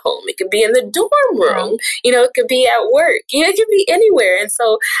aren't in the home. It could be in the dorm room. It could be at work. It could be anywhere. And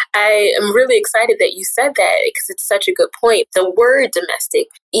so I am really excited that you said that because it's such a good point. The word domestic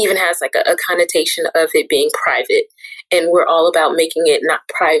even has like a connotation of it being private. And we're all about making it not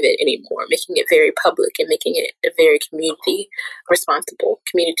private anymore, making it very public and making it a very community responsible,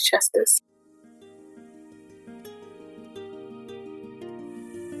 community justice.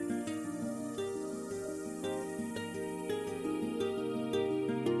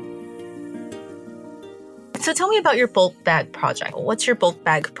 So tell me about your bulk bag project. What's your bulk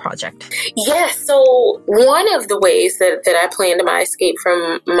bag project? Yes. So one of the ways that I planned my escape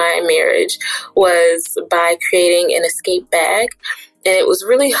from my marriage was by creating an escape bag. And it was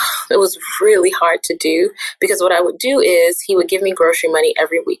really hard to do because what I would do is he would give me grocery money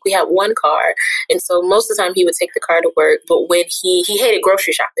every week. We had one car. And so most of the time he would take the car to work. But when he hated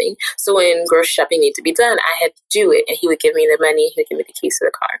grocery shopping. So when grocery shopping needed to be done, I had to do it. And he would give me the money. He would give me the keys to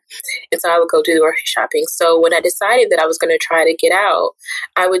the car. And so I would go do the grocery shopping. So when I decided that I was going to try to get out,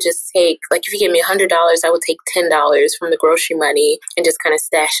 I would just take, like if he gave me $100, I would take $10 from the grocery money and just kind of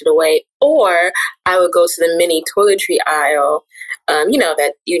stash it away. Or I would go to the mini toiletry aisle,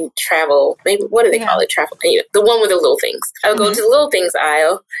 that you travel, maybe, what do they call it? Travel, the one with the little things. I would go to the little things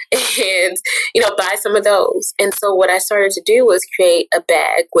aisle and, buy some of those. And so what I started to do was create a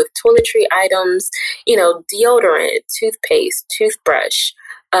bag with toiletry items, deodorant, toothpaste, toothbrush,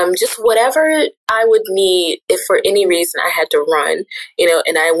 just whatever I would need if for any reason I had to run,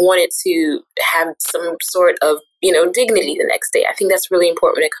 and I wanted to have some sort of, dignity the next day. I think that's really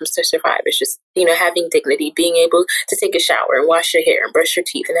important when it comes to survivors, just, having dignity, being able to take a shower and wash your hair and brush your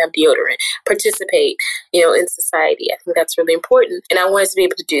teeth and have deodorant, participate, in society. I think that's really important. And I wanted to be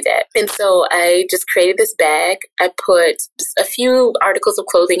able to do that. And so I just created this bag. I put a few articles of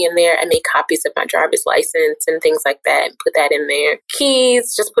clothing in there. I made copies of my driver's license and things like that and put that in there.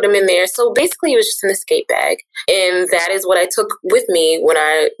 Keys, just put them in there. So basically it was just an escape bag. And that is what I took with me when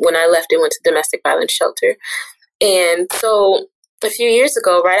I left and went to domestic violence shelter. And so a few years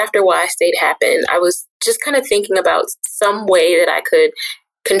ago, right after Why I Stayed happened, I was just kind of thinking about some way that I could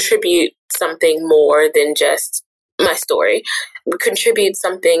contribute something more than just my story, contribute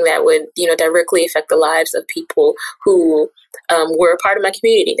something that would, directly affect the lives of people who were a part of my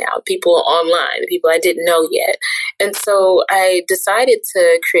community now, people online, people I didn't know yet. And so I decided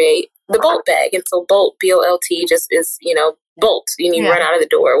to create the Bolt bag. And so Bolt, B-O-L-T, just is, bolt, and you run out of the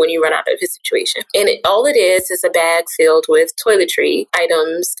door when you run out of a situation. And all it is a bag filled with toiletry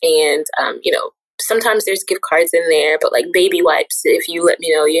items and, sometimes there's gift cards in there, but like baby wipes, if you let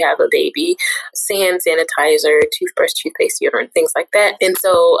me know you have a baby, hand sanitizer, toothbrush, toothpaste, deodorant, things like that. And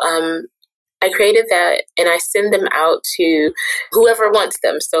so I created that and I send them out to whoever wants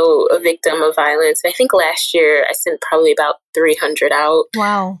them. So a victim of violence. I think last year I sent probably about 300 out.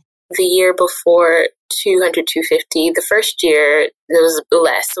 Wow. The year before, 200, 250. The first year, there was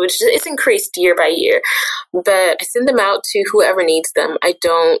less, which it's increased year by year. But I send them out to whoever needs them. I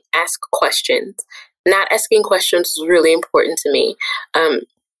don't ask questions. Not asking questions is really important to me.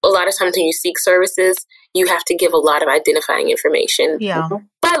 A lot of times when you seek services, you have to give a lot of identifying information. Yeah.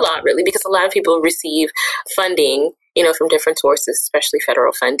 By law, really, because a lot of people receive funding, from different sources, especially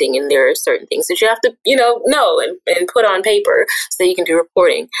federal funding. And there are certain things that you have to, know and put on paper so that you can do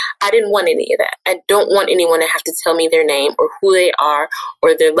reporting. I didn't want any of that. I don't want anyone to have to tell me their name or who they are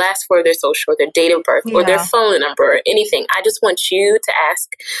or their last four of their social or their date of birth or their phone number or anything. I just want you to ask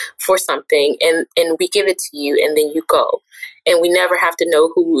for something and we give it to you and then you go. And we never have to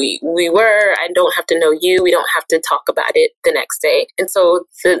know who we were. I don't have to know you. We don't have to talk about it the next day. And so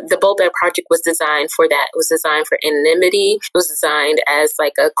the Bolt Bag Project was designed for that. It was designed for anonymity. It was designed as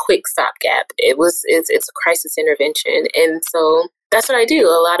like a quick stopgap. It's a crisis intervention. And so that's what I do.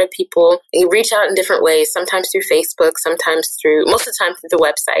 A lot of people reach out in different ways, sometimes through Facebook, most of the time through the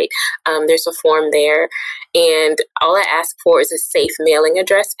website. There's a form there. And all I ask for is a safe mailing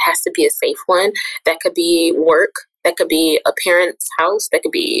address. It has to be a safe one. That could be work. That could be a parent's house. That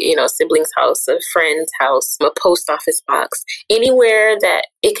could be, a sibling's house, a friend's house, a post office box, anywhere that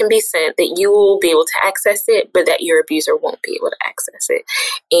it can be sent that you will be able to access it, but that your abuser won't be able to access it.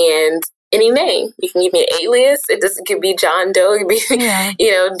 And any name. You can give me an alias. It could be John Doe. It could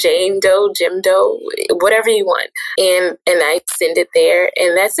be, Jane Doe, Jim Doe, whatever you want. And I send it there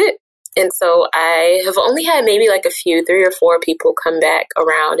and that's it. And so I have only had maybe like a few, 3 or 4 people come back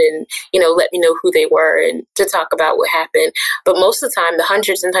around and, let me know who they were and to talk about what happened. But most of the time, the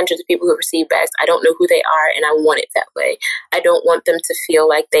hundreds and hundreds of people who receive bags, I don't know who they are and I want it that way. I don't want them to feel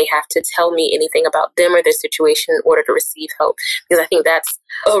like they have to tell me anything about them or their situation in order to receive help. Because I think that's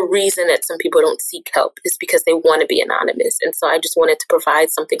a reason that some people don't seek help is because they want to be anonymous. And so I just wanted to provide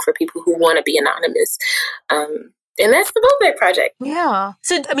something for people who want to be anonymous. And that's the Bolt Bag Project. Yeah.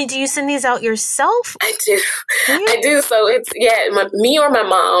 So, do you send these out yourself? I do. I do. So it's, me or my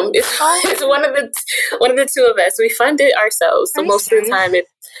mom. It's one of the two of us. We fund it ourselves. So most of the time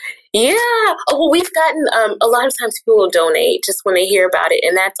yeah. Oh, well, we've gotten, a lot of times people will donate just when they hear about it.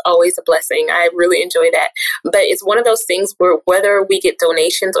 And that's always a blessing. I really enjoy that. But it's one of those things where whether we get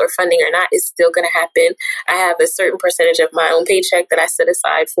donations or funding or not, it's still going to happen. I have a certain percentage of my own paycheck that I set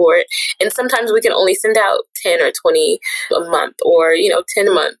aside for it. And sometimes we can only send out 10 or 20 a month or, 10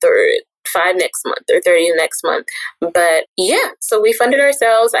 a month or 5 next month or 30 next month. But so we funded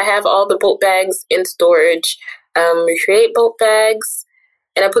ourselves. I have all the Bolt bags in storage. We create Bolt bags.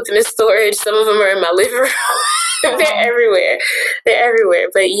 And I put them in storage. Some of them are in my living room. They're everywhere.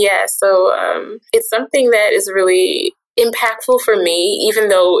 But so it's something that is really impactful for me, even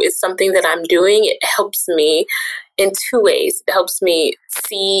though it's something that I'm doing. It helps me in 2 ways. It helps me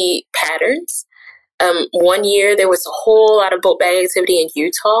see patterns. One year, there was a whole lot of boat bag activity in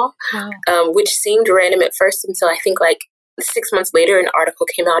Utah, which seemed random at first until I think 6 months later, an article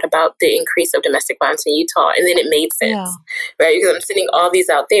came out about the increase of domestic violence in Utah, and then it made sense, right? Because I'm sending all these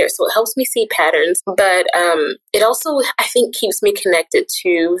out there. So it helps me see patterns, but it also, I think, keeps me connected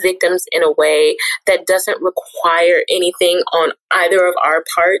to victims in a way that doesn't require anything on either of our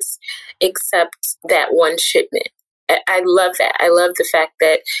parts except that one shipment. I love that. I love the fact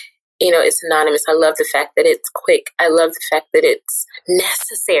that it's anonymous. I love the fact that it's quick. I love the fact that it's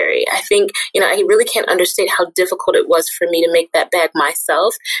necessary. I think, I really can't understate how difficult it was for me to make that bag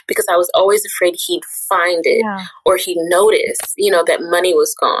myself because I was always afraid he'd find it or he'd notice, that money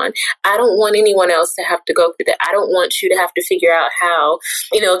was gone. I don't want anyone else to have to go through that. I don't want you to have to figure out how,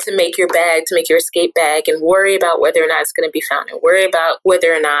 to make your bag, to make your escape bag and worry about whether or not it's going to be found and worry about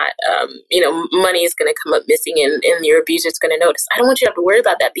whether or not, money is going to come up missing and your abuser's going to notice. I don't want you to have to worry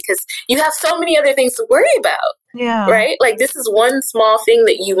about that because you have so many other things to worry about. Yeah. Right? This is one small thing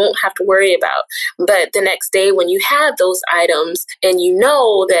that you won't have to worry about. But the next day when you have those items and you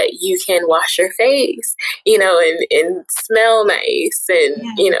know that you can wash your face, and smell nice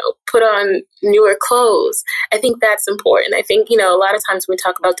and, put on newer clothes, I think that's important. I think, a lot of times we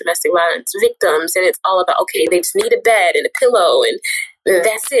talk about domestic violence victims and it's all about, okay, they just need a bed and a pillow and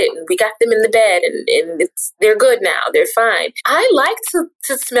that's it. We got them in the bed and they're good now. They're fine. I like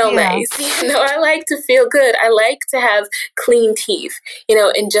to smell nice. I like to feel good. I like to have clean teeth,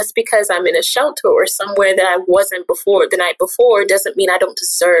 and just because I'm in a shelter or somewhere that I wasn't before the night before doesn't mean I don't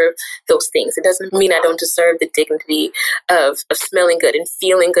deserve those things. It doesn't mean I don't deserve the dignity of smelling good and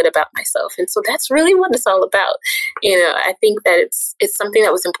feeling good about myself. And so that's really what it's all about. I think that it's something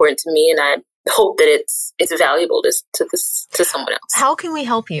that was important to me and I hope that it's valuable to someone else. How can we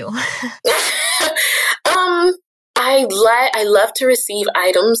help you? I love to receive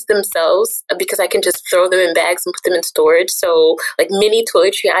items themselves because I can just throw them in bags and put them in storage. So like mini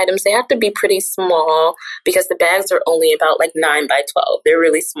toiletry items, they have to be pretty small because the bags are only about like 9 by 12. They're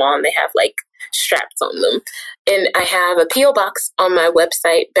really small and they have like straps on them. And I have a P.O. box on my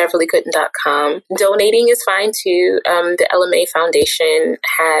website, beverlygooden.com. Donating is fine too. The LMA Foundation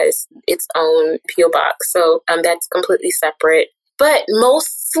has its own P.O. box. So that's completely separate. But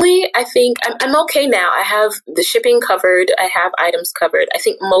mostly, I think I'm okay now. I have the shipping covered. I have items covered. I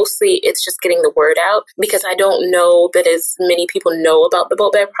think mostly it's just getting the word out because I don't know that as many people know about the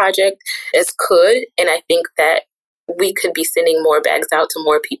Boat Bag Project as could. And I think that we could be sending more bags out to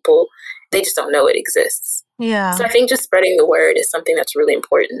more people. They just don't know it exists. Yeah. So I think just spreading the word is something that's really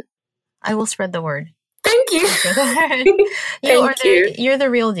important. I will spread the word. Thank you. Thank you. You're the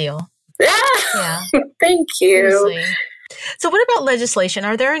real deal. Yeah. Thank you. Seriously. So what about legislation?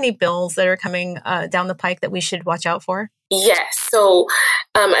 Are there any bills that are coming down the pike that we should watch out for? Yes. So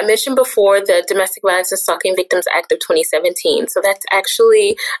I mentioned before the Domestic Violence and Stalking Victims Act of 2017. So that's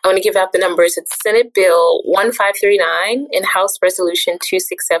actually, I want to give out the numbers. It's Senate Bill 1539 and House Resolution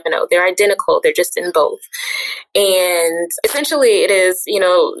 2670. They're identical. They're just in both. And essentially it is,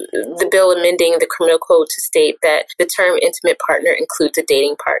 the bill amending the criminal code to state that the term intimate partner includes a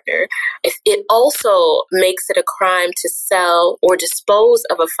dating partner. It also makes it a crime to sell or dispose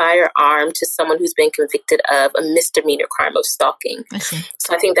of a firearm to someone who's been convicted of a misdemeanor crime of stalking.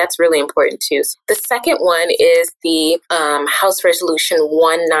 So I think that's really important too. So the second one is the House Resolution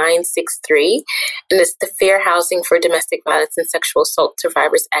 1963, and it's the Fair Housing for Domestic Violence and Sexual Assault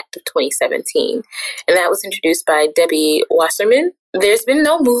Survivors Act of 2017. And that was introduced by Debbie Wasserman. There's been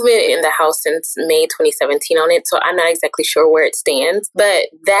no movement in the House since May 2017 on it, so I'm not exactly sure where it stands. But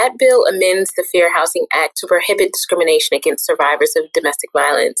that bill amends the Fair Housing Act to prohibit discrimination against survivors of domestic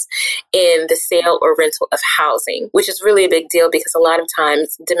violence in the sale or rental of housing, which is really a big deal because a lot of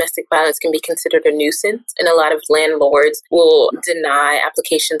times domestic violence can be considered a nuisance, and a lot of landlords will deny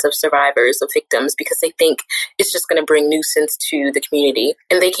applications of survivors of victims because they think it's just going to bring nuisance to the community,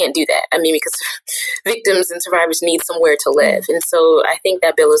 and they can't do that. I mean, because victims and survivors need somewhere to live, and so I think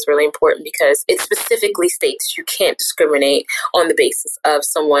that bill is really important because it specifically states you can't discriminate on the basis of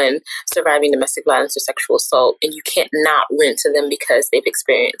someone surviving domestic violence or sexual assault, and you can't not rent to them because they've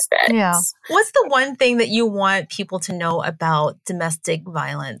experienced that. Yeah. What's the one thing that you want people to know about domestic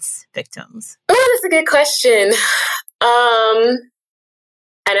violence victims? Oh, that's a good question.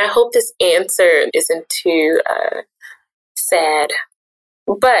 And I hope this answer isn't too sad.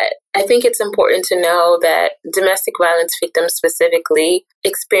 But I think it's important to know that domestic violence victims specifically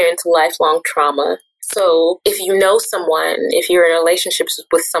experience lifelong trauma. So if you know someone, if you're in relationships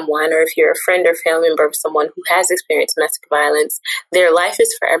with someone, or if you're a friend or family member of someone who has experienced domestic violence, their life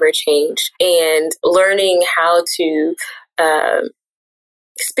is forever changed. And learning how to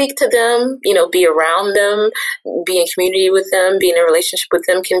speak to them, be around them, be in community with them, be in a relationship with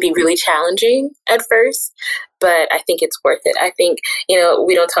them can be really challenging at first. But I think it's worth it. I think,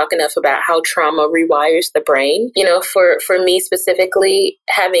 we don't talk enough about how trauma rewires the brain. For me specifically,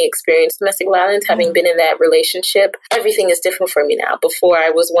 having experienced domestic violence, having been in that relationship, everything is different for me now. Before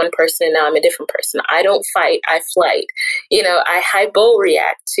I was one person, and now I'm a different person. I don't fight, I flight. I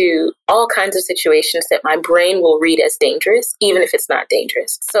hypo-react to all kinds of situations that my brain will read as dangerous, even if it's not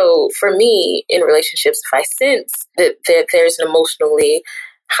dangerous. So for me, in relationships, if I sense that there's an emotionally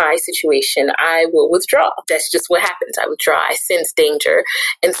high situation, I will withdraw. That's just what happens. I withdraw. I sense danger.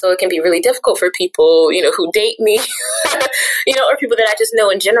 And so it can be really difficult for people, who date me, or people that I just know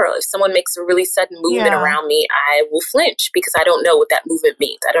in general. If someone makes a really sudden movement around me, I will flinch because I don't know what that movement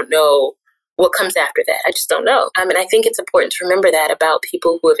means. I don't know what comes after that. I just don't know. And I think it's important to remember that about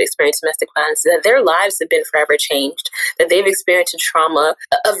people who have experienced domestic violence, that their lives have been forever changed, that they've experienced a trauma,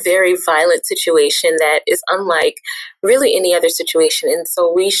 a very violent situation that is unlike really any other situation. And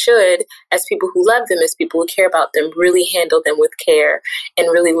so we should, as people who love them, as people who care about them, really handle them with care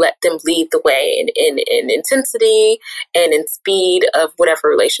and really let them lead the way in intensity and in speed of whatever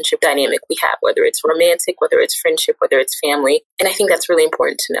relationship dynamic we have, whether it's romantic, whether it's friendship, whether it's family. And I think that's really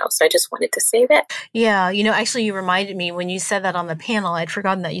important to know. So I just wanted to say that. Yeah. Actually, you reminded me when you said that on the panel, I'd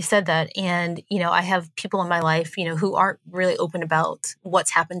forgotten that you said that. And, I have people in my life, who aren't really open about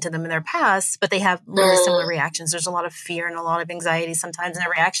what's happened to them in their past, but they have really similar reactions. There's a lot of fear and a lot of anxiety sometimes in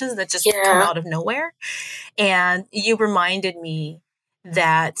their reactions that just come out of nowhere. And you reminded me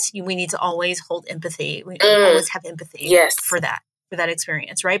that we need to always hold empathy. We always have empathy for that. for that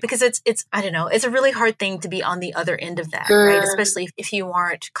experience, right? Because it's I don't know, it's a really hard thing to be on the other end of that, right? Especially if you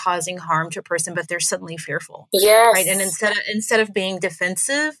aren't causing harm to a person, but they're suddenly fearful. Yes. Right. And instead of being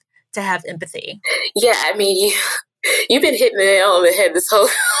defensive, to have empathy. Yeah, I mean, you've been hitting the nail on the head this whole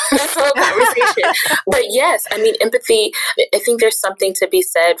conversation. But yes, I mean, empathy, I think there's something to be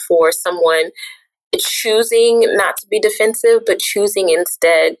said for someone choosing not to be defensive, but choosing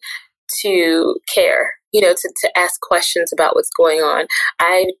instead to care, to ask questions about what's going on.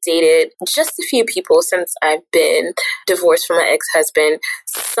 I've dated just a few people since I've been divorced from my ex-husband.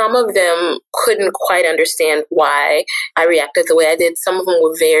 Some of them couldn't quite understand why I reacted the way I did. Some of them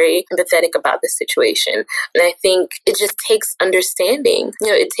were very empathetic about the situation. And I think it just takes understanding.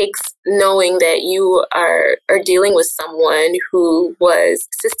 It takes knowing that you are dealing with someone who was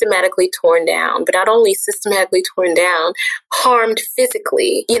systematically torn down, but not only systematically torn down, harmed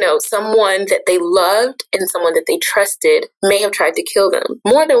physically. Someone that they loved and someone that they trusted may have tried to kill them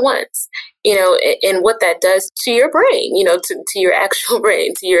more than once. And what that does to your brain, to your actual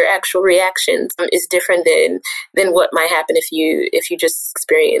brain, to your actual reactions is different than what might happen if you just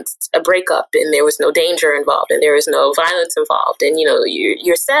experienced a breakup and there was no danger involved and there was no violence involved and,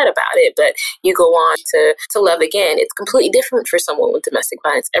 you're sad about it, but you go on to love again. It's completely different for someone with domestic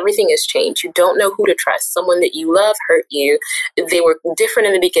violence. Everything has changed. You don't know who to trust. Someone that you love hurt you. They were different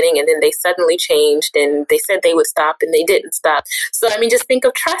in the beginning and then they suddenly changed and they said they would stop and they didn't stop. So, just think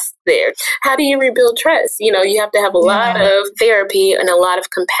of trust there. How do you rebuild trust? You have to have a lot of therapy and a lot of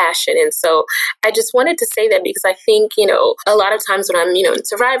compassion. And so I just wanted to say that because I think, a lot of times when I'm, in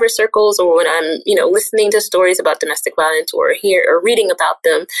survivor circles or when I'm, listening to stories about domestic violence or reading about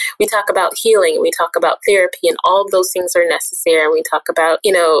them, we talk about healing, we talk about therapy, and all of those things are necessary. And we talk about,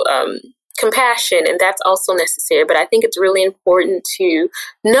 compassion, and that's also necessary. But I think it's really important to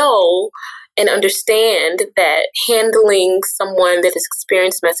know and understand that handling someone that has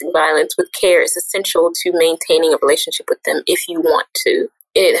experienced domestic violence with care is essential to maintaining a relationship with them if you want to.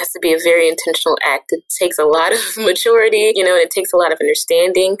 It has to be a very intentional act. It takes a lot of maturity, and it takes a lot of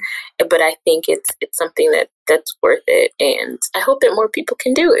understanding. But I think it's something that's worth it. And I hope that more people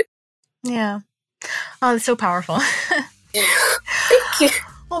can do it. Yeah. Oh, it's so powerful. Yeah. Thank you.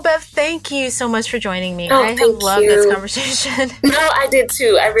 Well, Bev, thank you so much for joining me. I have loved this conversation. No, I did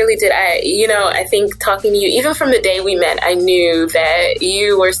too. I really did. I think talking to you, even from the day we met, I knew that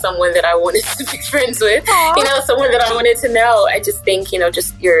you were someone that I wanted to be friends with. Aww. Someone that I wanted to know. I just think,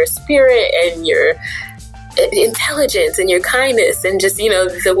 just your spirit and your intelligence and your kindness and just,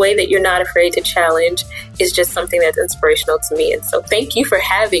 the way that you're not afraid to challenge is just something that's inspirational to me. And so thank you for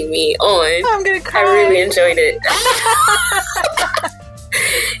having me on. I'm going to cry. I really enjoyed it.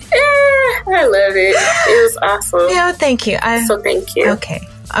 Yeah, I love it. It was awesome. Yeah, thank you. So thank you. Okay,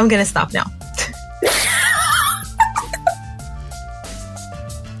 I'm going to stop now.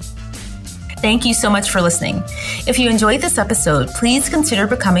 Thank you so much for listening. If you enjoyed this episode, please consider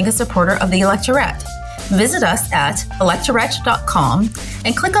becoming a supporter of the Electorette. Visit us at electorette.com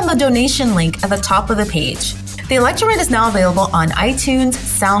and click on the donation link at the top of the page. The Electorette is now available on iTunes,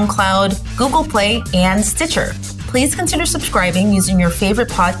 SoundCloud, Google Play, and Stitcher. Please consider subscribing using your favorite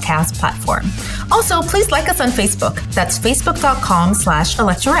podcast platform. Also, please like us on Facebook. That's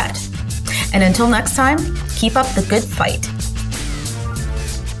facebook.com/electorette. And until next time, keep up the good fight.